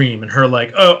her dream, and her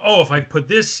if I put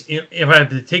this, if I have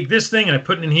to take this thing and I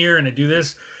put it in here and I do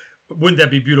this, wouldn't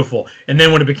that be beautiful? And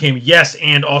then when it became yes,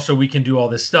 and also we can do all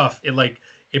this stuff,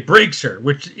 it breaks her,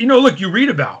 which, look, you read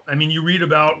about. I mean, you read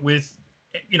about with,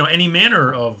 any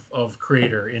manner of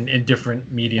creator in different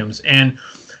mediums. And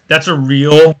that's a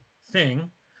real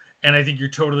thing, and I think you're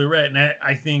totally right. And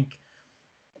I think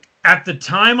at the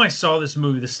time I saw this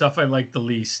movie, the stuff I liked the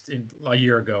least a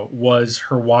year ago was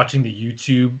her watching the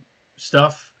YouTube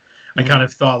stuff. I kind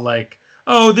of thought like,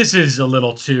 oh, this is a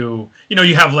little too,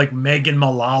 you have like Megan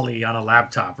Mullally on a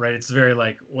laptop, right? It's very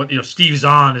like what, Steve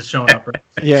Zahn is showing up. Right?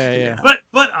 Yeah.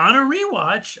 But on a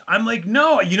rewatch, I'm like,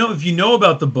 no, if you know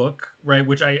about the book, right,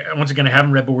 which I once again I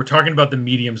haven't read, but we're talking about the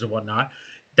mediums and whatnot.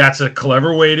 That's a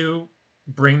clever way to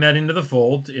bring that into the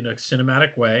fold in a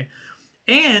cinematic way.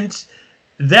 And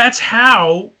that's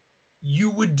how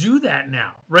you would do that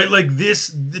now, right? Like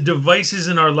the devices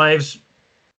in our lives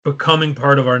becoming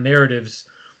part of our narratives.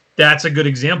 That's a good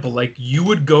example. Like you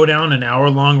would go down an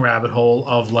hour-long rabbit hole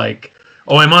of like,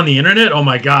 oh, I'm on the internet. Oh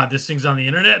my God, this thing's on the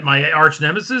internet. My arch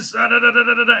nemesis.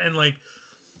 And like,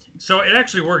 so it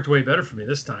actually worked way better for me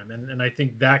this time. And I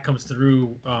think that comes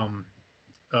through, I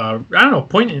don't know,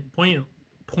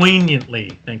 poignantly.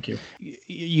 Thank you.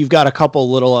 You've got a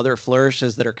couple little other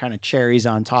flourishes that are kind of cherries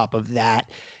on top of that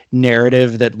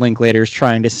narrative that Linklater's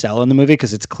trying to sell in the movie,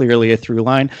 because it's clearly a through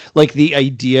line. Like the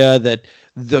idea that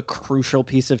the crucial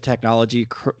piece of technology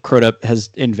Crudup has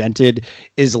invented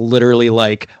is literally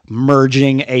like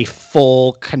merging a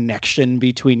full connection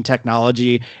between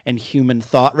technology and human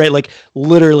thought, right? Like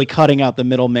literally cutting out the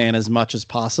middleman as much as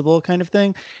possible kind of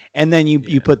thing. And then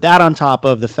you put that on top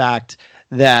of the fact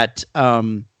that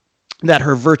that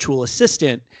her virtual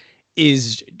assistant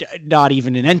is not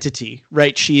even an entity,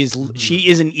 right? She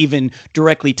isn't even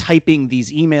directly typing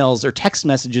these emails or text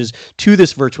messages to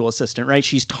this virtual assistant, right?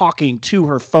 She's talking to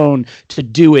her phone to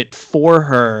do it for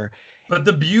her. But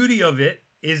the beauty of it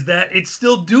is that it's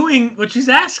still doing what she's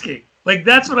asking. Like,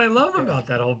 that's what I love about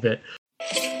that whole bit.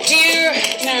 Dear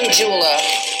Manjula,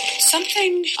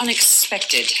 something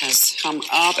unexpected has come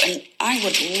up, and I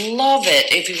would love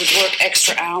it if you would work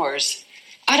extra hours.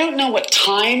 I don't know what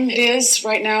time it is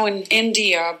right now in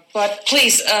India, but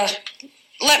please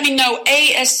let me know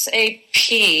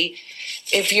ASAP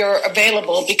if you're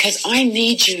available, because I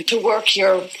need you to work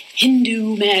your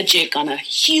Hindu magic on a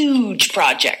huge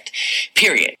project,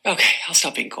 period. Okay, I'll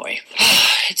stop being coy.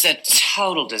 It's a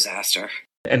total disaster.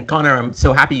 And Connor, I'm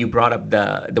so happy you brought up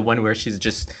the one where she's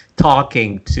just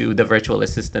talking to the virtual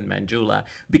assistant Manjula,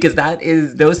 because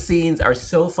those scenes are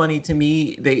so funny to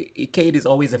me. Kate is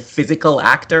always a physical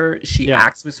actor. She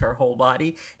acts with her whole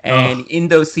body, and in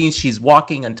those scenes she's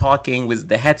walking and talking with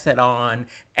the headset on,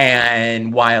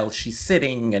 and while she's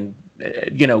sitting and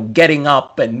getting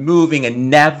up and moving,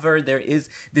 and never there is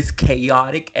this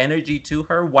chaotic energy to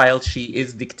her while she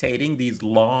is dictating these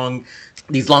long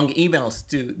emails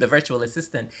to the virtual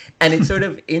assistant. And it's sort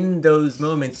of in those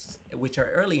moments, which are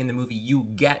early in the movie, you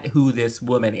get who this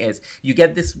woman is. You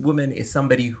get this woman is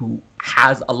somebody who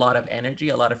has a lot of energy,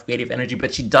 a lot of creative energy,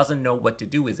 but she doesn't know what to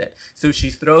do with it. So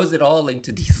she throws it all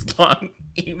into these long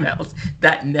emails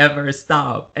that never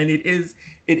stop. And it is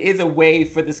a way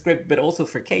for the script, but also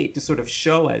for Kate, to sort of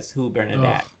show us who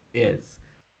Bernadette is.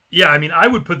 Yeah, I mean, I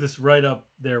would put this right up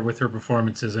there with her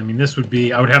performances. I mean,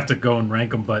 I would have to go and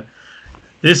rank them, but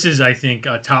this is, I think,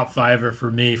 a top fiver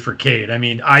for me for Kate. I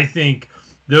mean, I think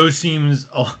those scenes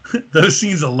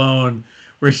alone,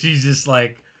 where she's just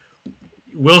like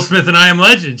Will Smith and I Am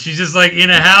Legend. She's just like in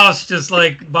a house, just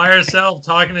like by herself,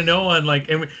 talking to no one, like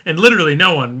and literally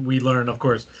no one. We learn, of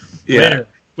course, later,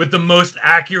 with the most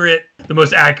accurate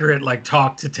like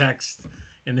talk to text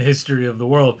in the history of the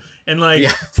world, and like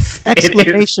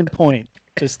exclamation point,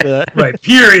 just the right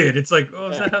period. It's like, oh,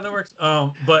 is that how that works?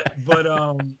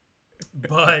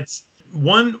 But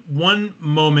one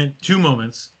moment, two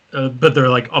moments, but they're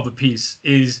like of a piece,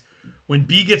 is when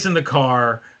B gets in the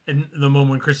car, and the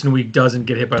moment when Kristen Wiig doesn't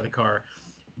get hit by the car.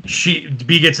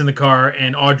 B gets in the car,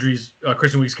 and Audrey's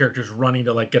Kristen Wiig's character is running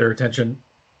to like get her attention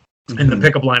in the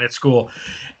pickup line at school,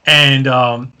 and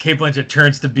Kate Blanchett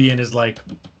turns to B and is like,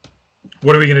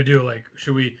 "What are we gonna do? Like,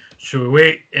 should we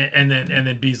wait?" And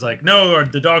then B's like, "No, or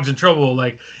the dog's in trouble."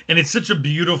 Like, and it's such a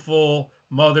beautiful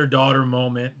mother-daughter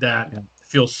moment that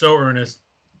feels so earnest.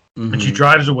 And she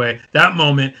drives away. That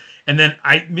moment, and then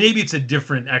maybe it's a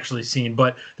different actually scene,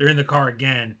 but they're in the car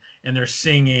again and they're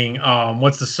singing.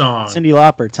 What's the song? Cyndi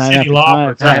Lauper.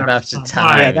 Time after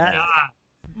time.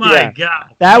 My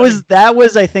God. That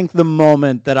was I think the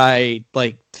moment that I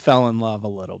like fell in love a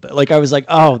little bit. Like I was like,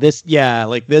 oh, this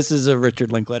is a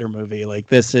Richard Linklater movie. Like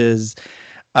this is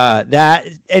that.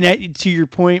 And to your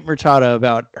point, Murtada,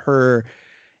 about her.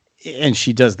 And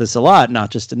she does this a lot,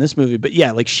 not just in this movie, but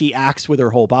like she acts with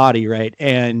her whole body, right?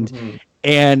 And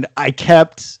I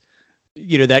kept,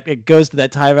 that it goes to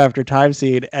that time after time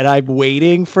scene, and I'm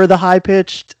waiting for the high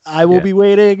pitched "I will be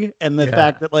waiting," and the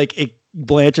fact that like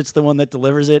Blanchett's the one that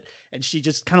delivers it, and she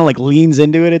just kind of like leans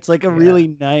into it. It's like a really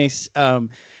nice.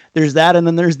 There's that, and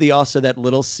then there's also that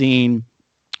little scene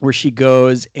where she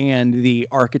goes and the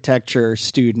architecture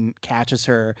student catches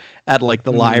her at like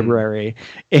the library,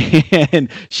 and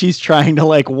she's trying to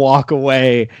like walk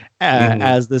away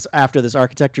after this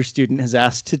architecture student has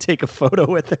asked to take a photo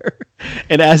with her.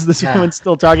 And as this woman's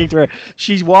still talking to her,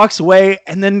 she walks away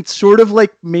and then sort of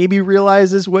like maybe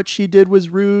realizes what she did was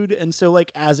rude. And so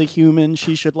like as a human,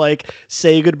 she should like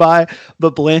say goodbye.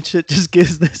 But Blanchett just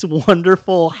gives this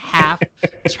wonderful half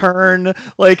turn,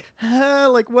 like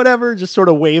whatever, just sort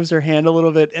of waves her hand a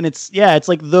little bit. And it's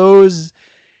like those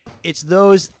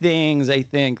things I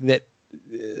think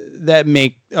that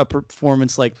make a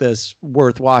performance like this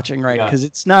worth watching, right? Because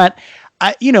it's not,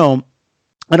 I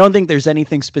don't think there's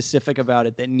anything specific about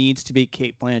it that needs to be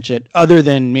Cate Blanchett, other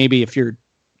than maybe if you're,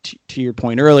 to your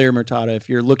point earlier, Murtada, if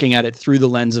you're looking at it through the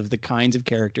lens of the kinds of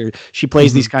characters, she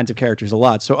plays these kinds of characters a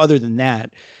lot. So other than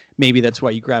that, maybe that's why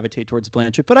you gravitate towards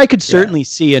Blanchett. But I could certainly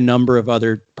see a number of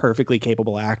other perfectly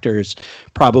capable actors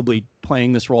probably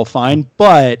playing this role fine.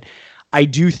 But I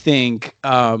do think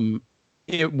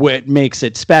what makes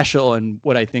it special, and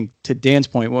what I think, to Dan's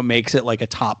point, what makes it like a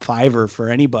top fiver for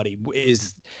anybody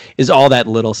is all that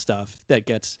little stuff that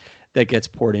gets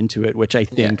poured into it, which I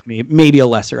think maybe a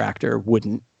lesser actor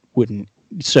wouldn't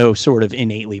so sort of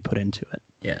innately put into it.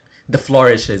 Yeah, the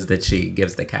flourishes that she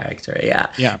gives the character.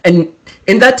 Yeah. And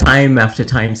in that time after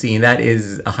time scene, that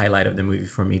is a highlight of the movie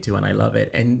for me too, and I love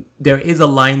it. And there is a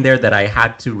line there that I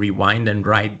had to rewind and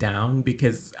write down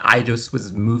because I just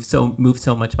was moved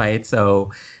so much by it.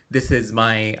 So this is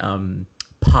my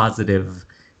positive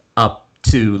up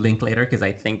to Linklater, because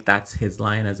I think that's his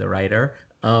line as a writer.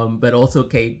 But also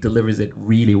Cate delivers it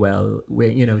really well,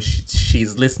 where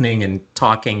she's listening and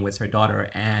talking with her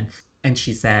daughter, and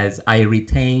she says, "I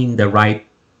retain the right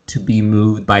to be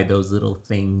moved by those little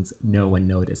things no one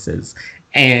notices."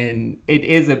 And it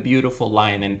is a beautiful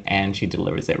line, and she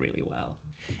delivers it really well.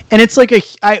 And it's like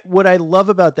what I love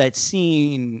about that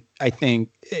scene, I think,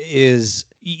 is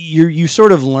you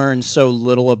sort of learn so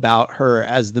little about her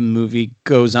as the movie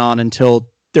goes on until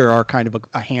there are kind of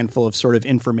a handful of sort of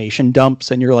information dumps,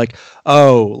 and you're like,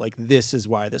 oh, like this is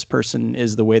why this person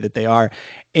is the way that they are.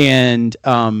 And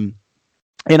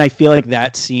I feel like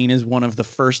that scene is one of the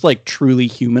first like truly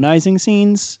humanizing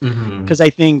scenes, because I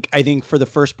think for the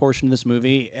first portion of this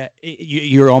movie,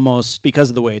 you're almost, because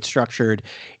of the way it's structured,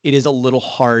 it is a little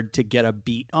hard to get a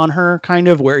beat on her, kind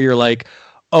of, where you're like,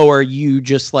 oh, are you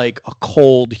just like a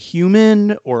cold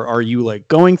human, or are you like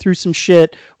going through some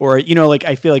shit? Or, like,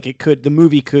 I feel like the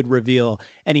movie could reveal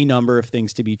any number of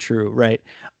things to be true. Right.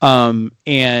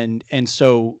 And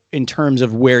so in terms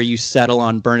of where you settle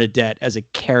on Bernadette as a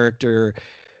character,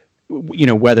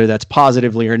 whether that's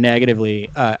positively or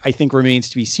negatively, I think remains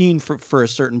to be seen for a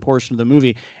certain portion of the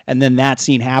movie. And then that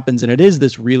scene happens, and it is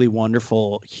this really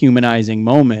wonderful humanizing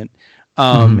moment.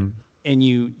 And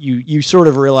you sort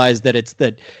of realize that it's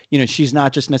that, she's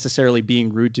not just necessarily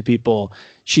being rude to people.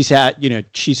 She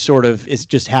sort of is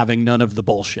just having none of the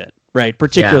bullshit, right?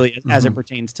 Particularly as it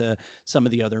pertains to some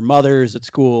of the other mothers at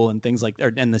school and things like,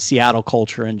 and the Seattle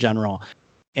culture in general.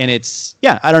 And it's,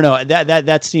 I don't know,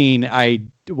 that scene,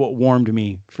 what warmed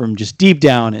me from just deep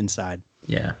down inside.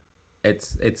 Yeah,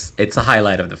 it's a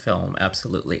highlight of the film.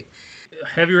 Absolutely.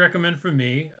 Heavy recommend from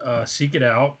me. Seek it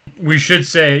out. We should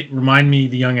say, remind me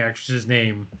the young actress's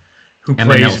name who Emma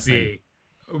plays Nelson. V.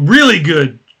 A really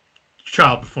good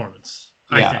child performance.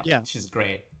 I think. Yeah, she's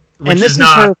great. Which And this is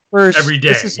not her first. every day.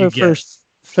 This is her you get. first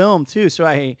film too. So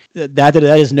that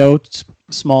is no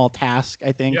small task,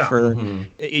 I think, for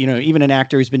even an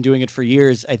actor who's been doing it for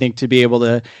years. I think to be able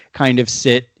to kind of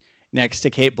sit next to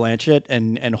Cate Blanchett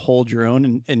and hold your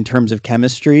own in terms of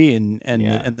chemistry and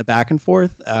the back and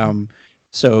forth.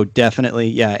 So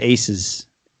definitely, aces.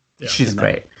 Yeah. She's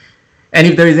great. And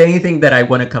if there is anything that I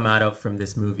want to come out of from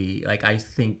this movie, like, I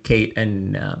think Cate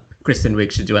and Kristen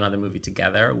Wiig should do another movie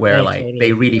together where totally.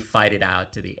 They really fight it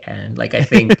out to the end. Like, I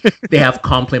think they have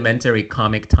complementary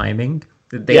comic timing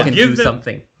that they can do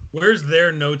something. Where's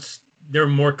their notes? Their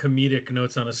more comedic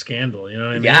notes on a scandal. You know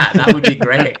what I mean? Yeah, that would be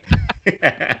great.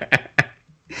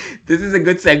 This is a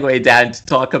good segue, Dan, to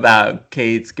talk about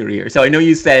Cate's career. So I know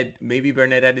you said maybe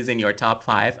Bernadette is in your top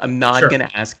 5. I'm not going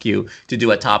to ask you to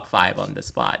do a top 5 on the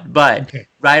spot, but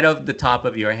right off the top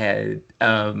of your head,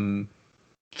 can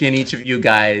each of you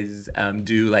guys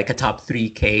do like a top 3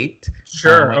 Cate?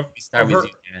 Sure. Start with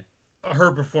you, Dan.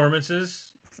 Her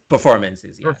performances.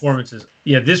 Performances.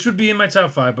 Yeah, this would be in my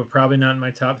top 5, but probably not in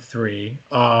my top 3.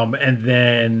 And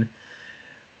then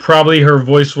probably her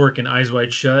voice work in Eyes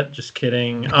Wide Shut. Just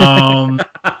kidding.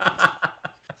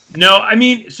 No, I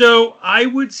mean, so I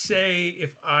would say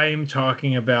if I'm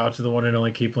talking about the one and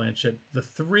only Cate Blanchett, the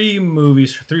three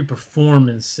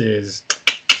performances,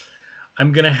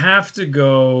 I'm going to have to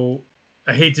go.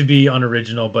 I hate to be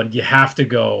unoriginal, but you have to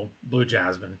go Blue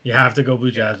Jasmine. You have to go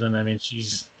Blue Jasmine. I mean,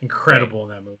 she's incredible in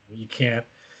that movie. You can't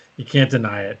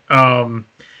deny it.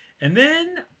 And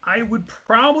then I would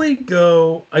probably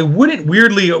go. I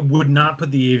would not put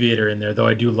The Aviator in there, though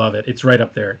I do love it. It's right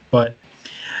up there. But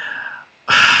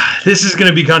this is going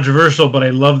to be controversial, but I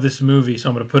love this movie, so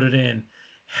I'm going to put it in.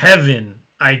 Heaven.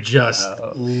 I just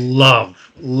love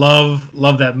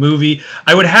that movie.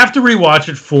 I would have to rewatch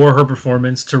it for her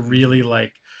performance to really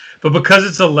like, but because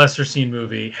it's a lesser seen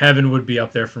movie, Heaven would be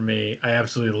up there for me. I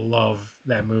absolutely love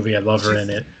that movie. I love her in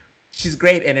it. She's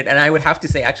great in it, and I would have to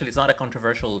say, actually, it's not a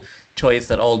controversial choice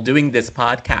at all. Doing this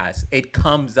podcast, it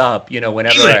comes up,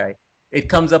 whenever it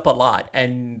comes up a lot.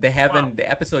 And the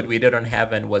episode we did on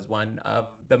Heaven was one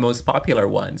of the most popular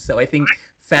ones. So I think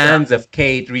fans of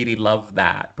Cate really love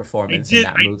that performance in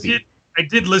that movie. I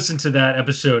did listen to that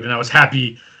episode, and I was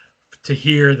happy to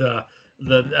hear that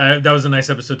was a nice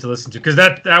episode to listen to, because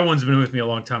that one's been with me a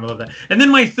long time. I love that. And then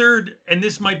my third, and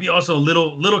this might be also a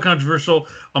little controversial.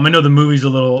 I know the movie's a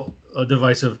little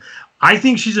divisive. I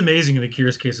think she's amazing in The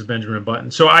Curious Case of Benjamin Button.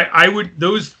 So I would,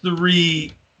 those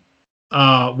three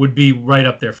would be right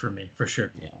up there for me, for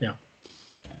sure. Yeah.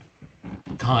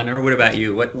 Connor, what about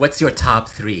you? What's your top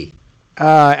three?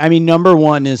 Number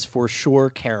one is for sure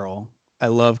Carol. I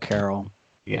love Carol.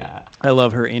 Yeah. I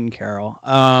love her in Carol.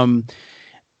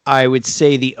 I would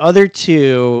say the other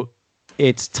two,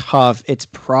 it's tough. It's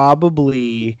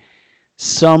probably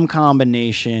some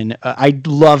combination. I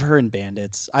love her in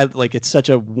Bandits. It's such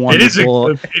a wonderful.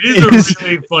 It is a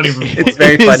really funny movie. It's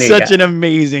very funny. It's such an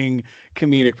amazing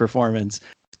comedic performance.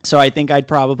 So I think I'd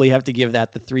probably have to give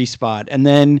that the 3 spot. And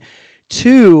then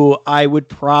 2, I would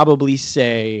probably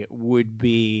say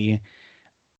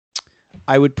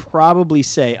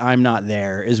I'm Not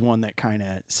There is one that kind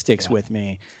of sticks with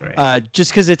me. Right.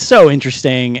 Just because it's so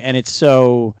interesting and it's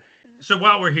so... So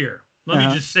while we're here, let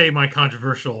me just say my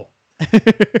controversial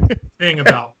thing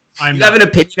about You have an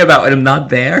opinion about I'm Not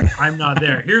There? I'm Not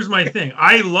There. Here's my thing.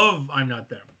 I love I'm Not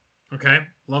There. Okay?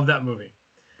 Love that movie.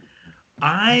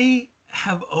 I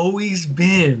have always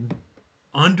been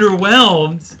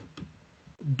underwhelmed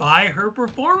by her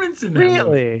performance in that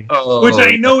movie. Which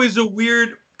I know is a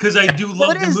weird... Because I do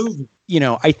love the movie.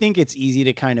 I think it's easy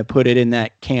to kind of put it in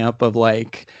that camp of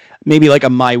maybe a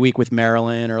My Week with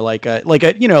Marilyn, or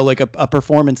a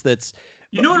performance that's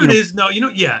it is? No,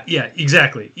 yeah,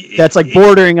 exactly. That's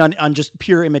bordering on just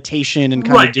pure imitation and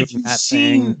kind of doing that thing.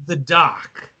 If you've seen the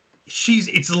doc, she's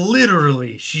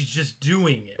just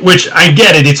doing it. Which I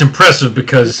get it. It's impressive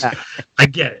because I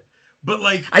get it. But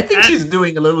I think she's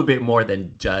doing a little bit more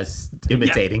than just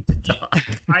imitating the dog.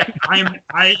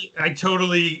 I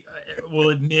totally will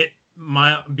admit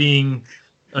my being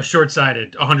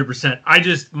short-sighted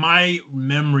 100%. My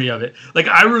memory of it,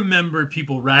 I remember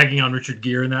people ragging on Richard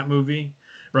Gere in that movie,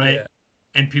 right? Yeah.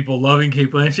 And people loving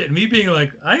Cate Blanchett, and me being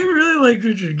like, I really like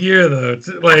Richard Gere though. It's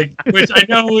which I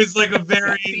know is a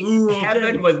very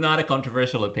Heaven was not a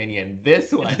controversial opinion.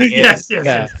 This one is.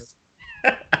 Yes.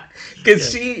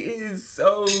 Because she is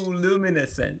so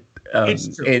luminescent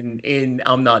in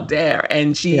I'm Not There.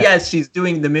 And she's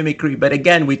doing the mimicry. But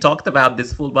again, we talked about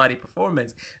this full body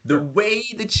performance. The way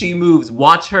that she moves,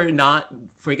 watch her not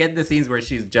forget the scenes where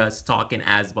she's just talking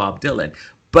as Bob Dylan.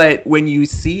 But when you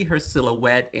see her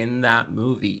silhouette in that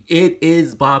movie, it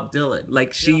is Bob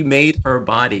Dylan. She made her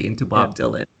body into Bob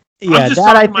Dylan. Yeah,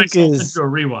 that I think is into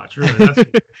a rewatch.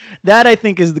 Really, that I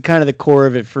think is the kind of the core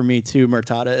of it for me too,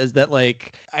 Murtada. Is that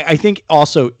I think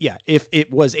also, if it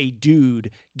was a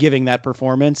dude giving that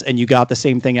performance and you got the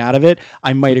same thing out of it,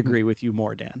 I might agree with you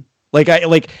more, Dan.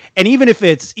 And even if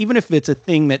it's a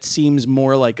thing that seems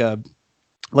more like a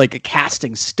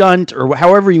casting stunt or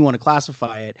however you want to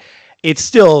classify it, it's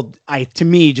still to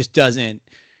me just doesn't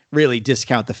really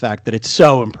discount the fact that it's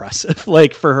so impressive.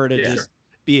 For her to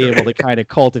be able to kind of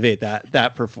cultivate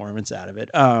that performance out of it.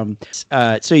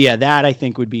 That I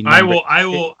think would be. I will,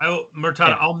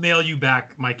 Murtada. I'll mail you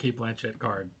back my Cate Blanchett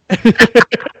card.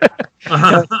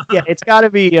 It's got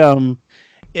to be.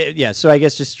 So I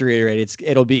guess just to reiterate, it's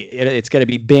going to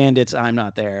be Bandits, I'm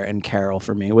Not There, and Carol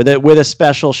for me, with a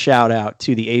special shout out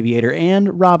to The Aviator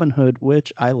and Robin Hood,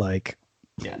 which I like.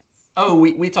 Yeah. Oh,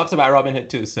 we talked about Robin Hood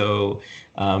too, so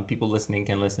people listening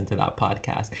can listen to that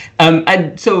podcast.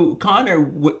 And so,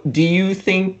 Connor, do you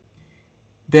think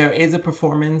there is a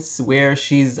performance where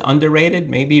she's underrated?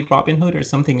 Maybe Robin Hood or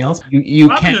something else?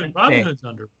 Robin Hood's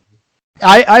underrated.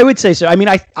 I would say so. I mean,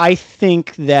 I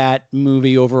think that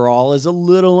movie overall is a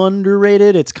little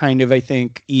underrated. It's kind of, I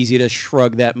think, easy to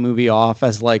shrug that movie off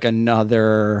as like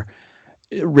another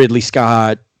Ridley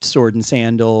Scott sword and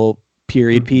sandal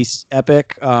period piece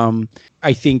epic.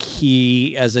 I think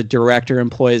he, as a director,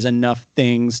 employs enough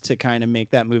things to kind of make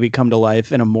that movie come to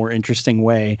life in a more interesting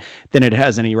way than it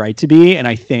has any right to be. And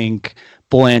I think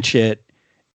Blanchett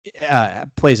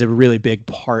plays a really big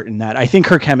part in that. I think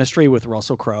her chemistry with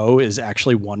Russell Crowe is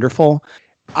actually wonderful.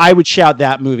 I would shout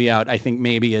that movie out, I think,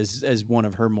 maybe as one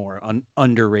of her more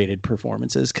underrated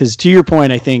performances. Because to your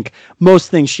point, I think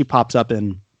most things she pops up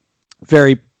in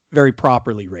very, very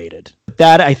properly rated.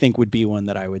 That, I think, would be one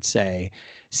that I would say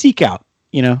seek out.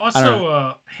 You know.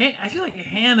 Also, I feel like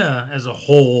Hannah as a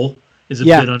whole is a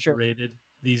bit underrated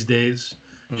these days.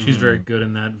 She's very good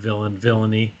in that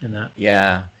villainy in that.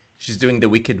 Yeah. She's doing the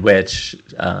Wicked Witch.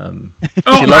 I love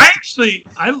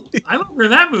her in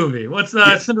that movie. What's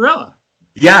Cinderella?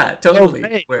 Yeah,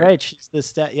 totally. Oh, right. She's the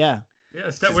she's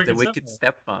the wicked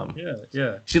stepmom.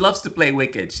 Yeah. She loves to play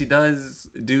wicked. She does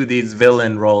do these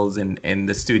villain roles in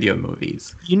the studio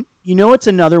movies. You know, it's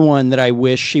another one that I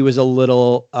wish she was a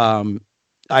little.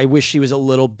 I wish she was a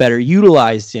little better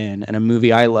utilized in a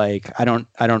movie I like. I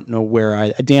don't know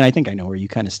where Dan, I think I know where you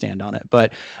kind of stand on it,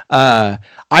 but I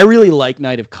really like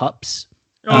Knight of Cups.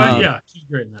 Yeah, she's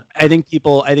great in that. I think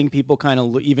people kind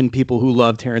of, even people who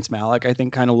love Terrence Malick, I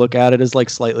think kind of look at it as like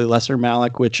slightly lesser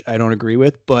Malick, which I don't agree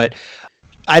with, but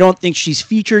I don't think she's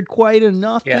featured quite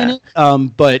enough in it.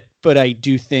 But I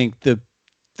do think the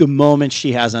moments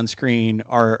she has on screen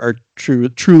are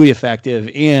truly effective,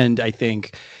 and I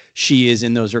think she is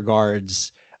in those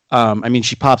regards. I mean,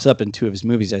 she pops up in two of his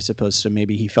movies, I suppose, so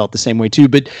maybe he felt the same way too.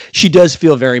 But she does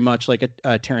feel very much like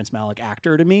a Terrence Malick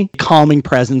actor to me. Calming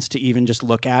presence to even just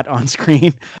look at on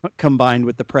screen, combined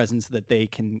with the presence that they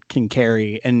can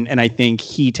carry. And I think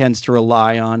he tends to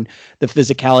rely on the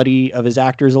physicality of his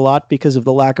actors a lot because of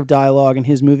the lack of dialogue in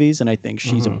his movies. And I think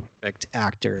she's a perfect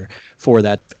actor for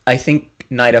that. I think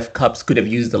Knight of Cups could have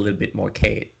used a little bit more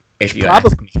Kate. If you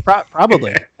ask me.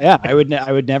 Probably. Yeah, I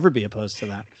would never be opposed to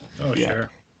that. Oh, yeah.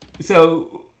 Sure.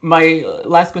 So my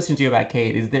last question to you about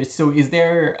Kate is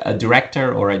there a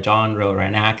director or a genre or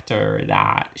an actor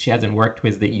that she hasn't worked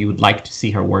with that you'd like to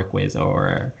see her work with,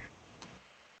 or?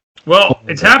 Well,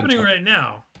 it's happening right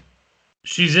now.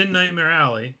 She's in Nightmare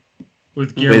Alley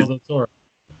with Guillermo del Toro.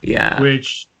 Yeah.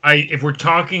 Which if we're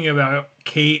talking about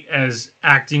Kate as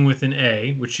acting with an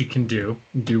A, which she can do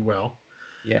well.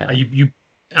 Yeah.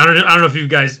 I don't know if you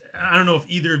guys. I don't know if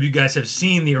either of you guys have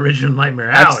seen the original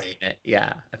Nightmare Alley. I've seen it.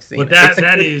 Yeah, I've seen it. But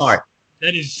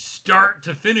that is start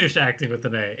to finish acting with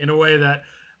an A in a way that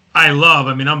I love.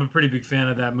 I mean, I'm a pretty big fan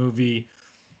of that movie.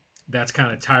 That's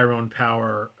kind of Tyrone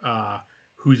Power,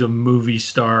 who's a movie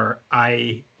star.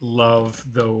 I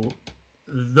love though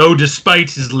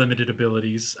despite his limited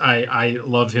abilities, I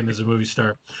love him as a movie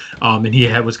star. And he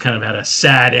had a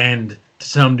sad end to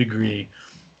some degree.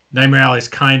 Nightmare Alley is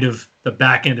kind of the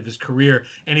back end of his career,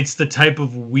 and it's the type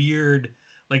of weird,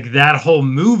 like that whole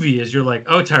movie is you're like,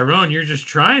 oh, Tyrone, you're just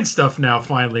trying stuff now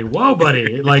finally. Whoa,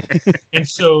 buddy. Like, and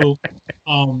so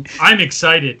I'm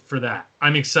excited for that.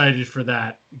 I'm excited for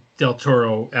that Del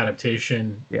Toro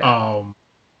adaptation.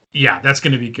 Yeah, that's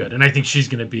going to be good. And I think she's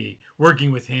going to be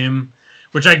working with him,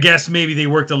 which I guess maybe they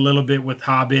worked a little bit with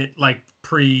Hobbit, like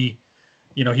he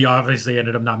obviously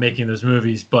ended up not making those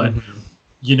movies, but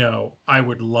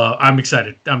I'm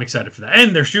excited for that.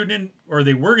 And they're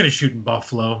they were going to shoot in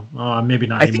Buffalo. Maybe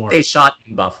not anymore. I think they shot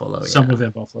in Buffalo. Some of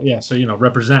it Buffalo. Yeah. So,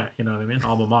 represent, you know what I mean?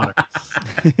 Alma mater.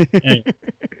 Anyway.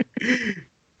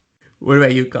 What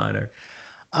about you, Connor?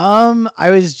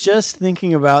 I was just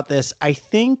thinking about this. I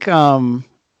think,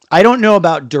 I don't know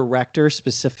about director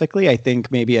specifically. I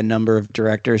think maybe a number of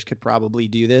directors could probably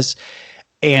do this.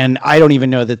 And I don't even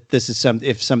know that this is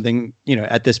something,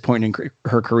 at this point in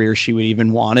her career she would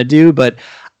even want to do. But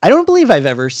I don't believe I've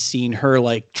ever seen her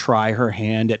like try her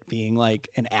hand at being like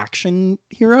an action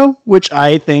hero, which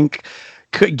I think,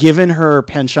 given her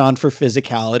penchant for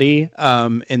physicality,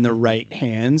 in the right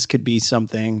hands, could be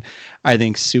something I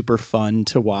think super fun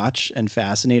to watch and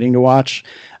fascinating to watch.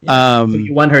 So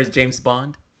you want her as James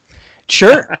Bond?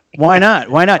 Sure. Why not?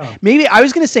 Oh. Maybe I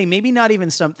was going to say maybe not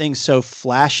even something so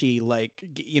flashy, like,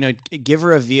 give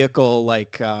her a vehicle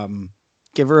like a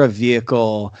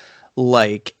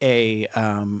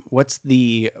what's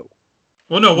the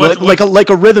like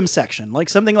a rhythm section, like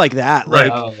something like that. Right.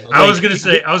 Like, I was going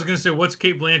to say what's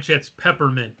Kate Blanchett's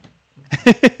Peppermint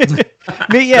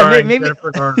Maybe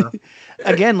Jennifer Garner.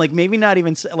 again, like maybe not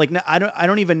even like I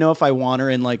don't even know if I want her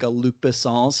in like a Luc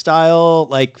Besson style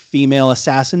like female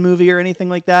assassin movie or anything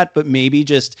like that, but maybe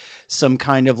just some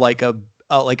kind of like a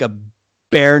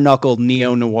bare knuckled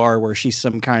neo noir where she's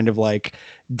some kind of like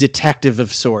detective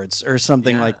of sorts or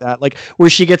something like that, like where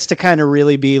she gets to kind of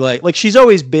really be like she's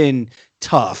always been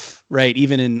tough, right?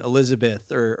 Even in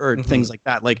Elizabeth or things like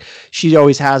that, like she's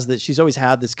always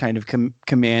had this kind of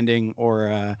commanding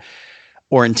or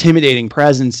intimidating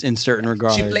presence in certain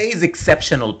regards. She plays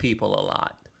exceptional people a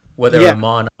lot, whether a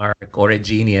monarch or a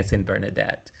genius in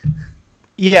Bernadette.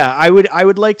 Yeah, I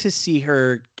would like to see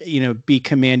her, be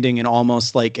commanding in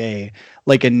almost like a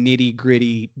nitty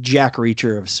gritty Jack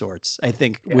Reacher of sorts. I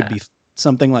think would be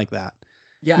something like that.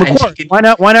 Yeah, and why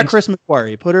not Chris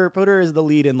McQuarrie? Put her as the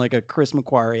lead in like a Chris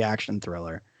McQuarrie action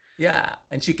thriller. Yeah,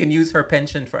 and she can use her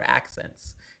penchant for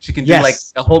accents. She can do like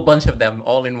a whole bunch of them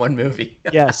all in one movie.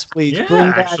 Yes, please. Yeah,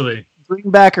 bring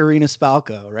back Irina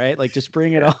Spalko, right? Like just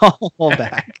bring it all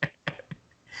back.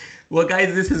 Well,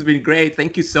 guys, this has been great.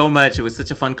 Thank you so much. It was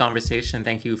such a fun conversation.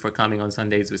 Thank you for coming on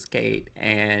Sundays with Kate.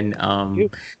 And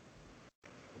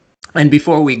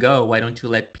before we go, why don't you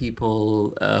let people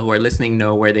who are listening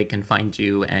know where they can find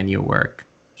you and your work?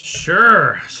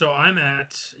 Sure. So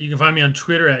you can find me on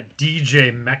Twitter at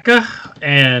DJ Mecca,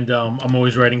 and I'm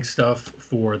always writing stuff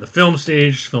for the Film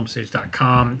Stage,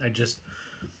 filmstage.com.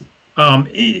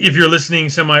 If you're listening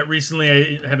recently,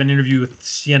 I have an interview with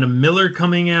Sienna Miller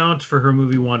coming out for her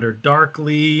movie Wander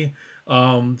Darkly.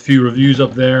 A few reviews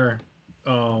up there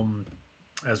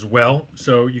as well.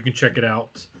 So you can check it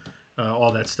out,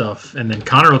 all that stuff. And then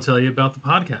Connor will tell you about the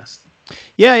podcast.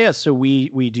 Yeah. So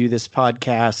we do this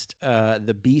podcast,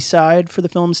 the B-side for the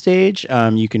Film Stage.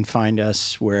 You can find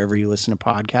us wherever you listen to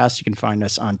podcasts. You can find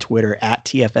us on Twitter at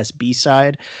TFS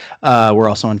B-side. We're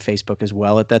also on Facebook as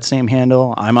well at that same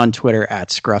handle. I'm on Twitter at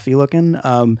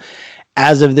ScruffyLookin'.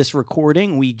 As of this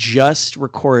recording, we just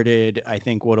recorded, I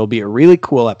think, what'll be a really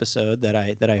cool episode that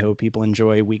I hope people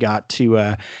enjoy. We got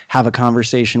to have a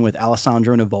conversation with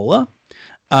Alessandro Nivola.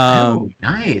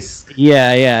 Nice.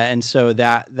 Yeah. And so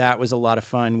that was a lot of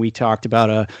fun. We talked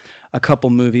about a couple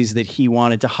movies that he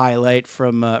wanted to highlight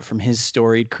from his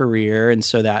storied career. And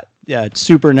so that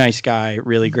super nice guy,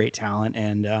 really great talent.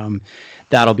 And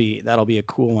that'll be a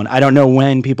cool one. I don't know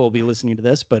when people will be listening to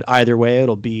this, but either way,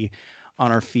 it'll be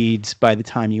on our feeds by the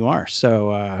time you are.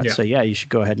 So you should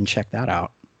go ahead and check that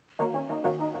out.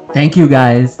 Thank you,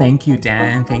 guys. Thank you,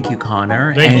 Dan. Thank you,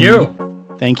 Connor.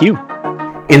 Thank you.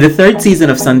 In the third season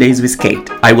of Sundays with Kate,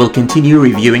 I will continue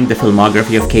reviewing the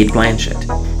filmography of Cate Blanchett.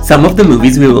 Some of the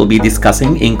movies we will be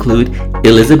discussing include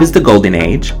Elizabeth the Golden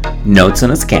Age, Notes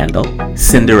on a Scandal,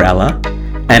 Cinderella,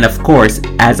 and of course,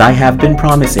 as I have been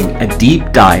promising, a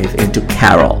deep dive into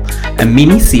Carol, a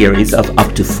mini-series of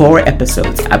up to 4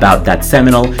 episodes about that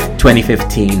seminal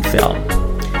 2015 film.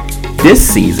 This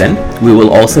season, we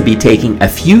will also be taking a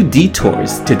few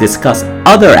detours to discuss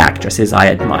other actresses I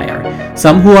admire,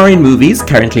 some who are in movies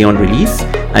currently on release,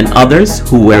 and others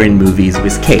who were in movies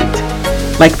with Kate.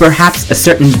 Like perhaps a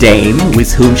certain dame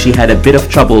with whom she had a bit of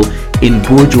trouble in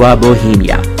Bourgeois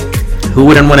Bohemia. Who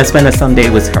wouldn't want to spend a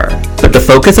Sunday with her? But the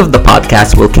focus of the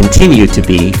podcast will continue to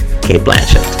be Cate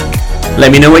Blanchett.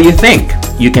 Let me know what you think.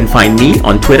 You can find me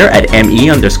on Twitter at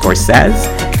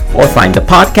me_says, or find the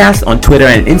podcast on Twitter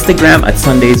and Instagram at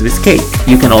Sundays with Kate.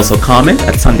 You can also comment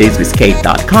at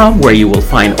sundayswithkate.com, where you will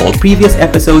find all previous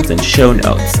episodes and show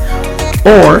notes,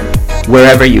 or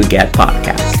wherever you get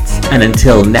podcasts. And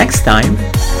until next time,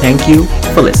 thank you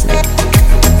for listening.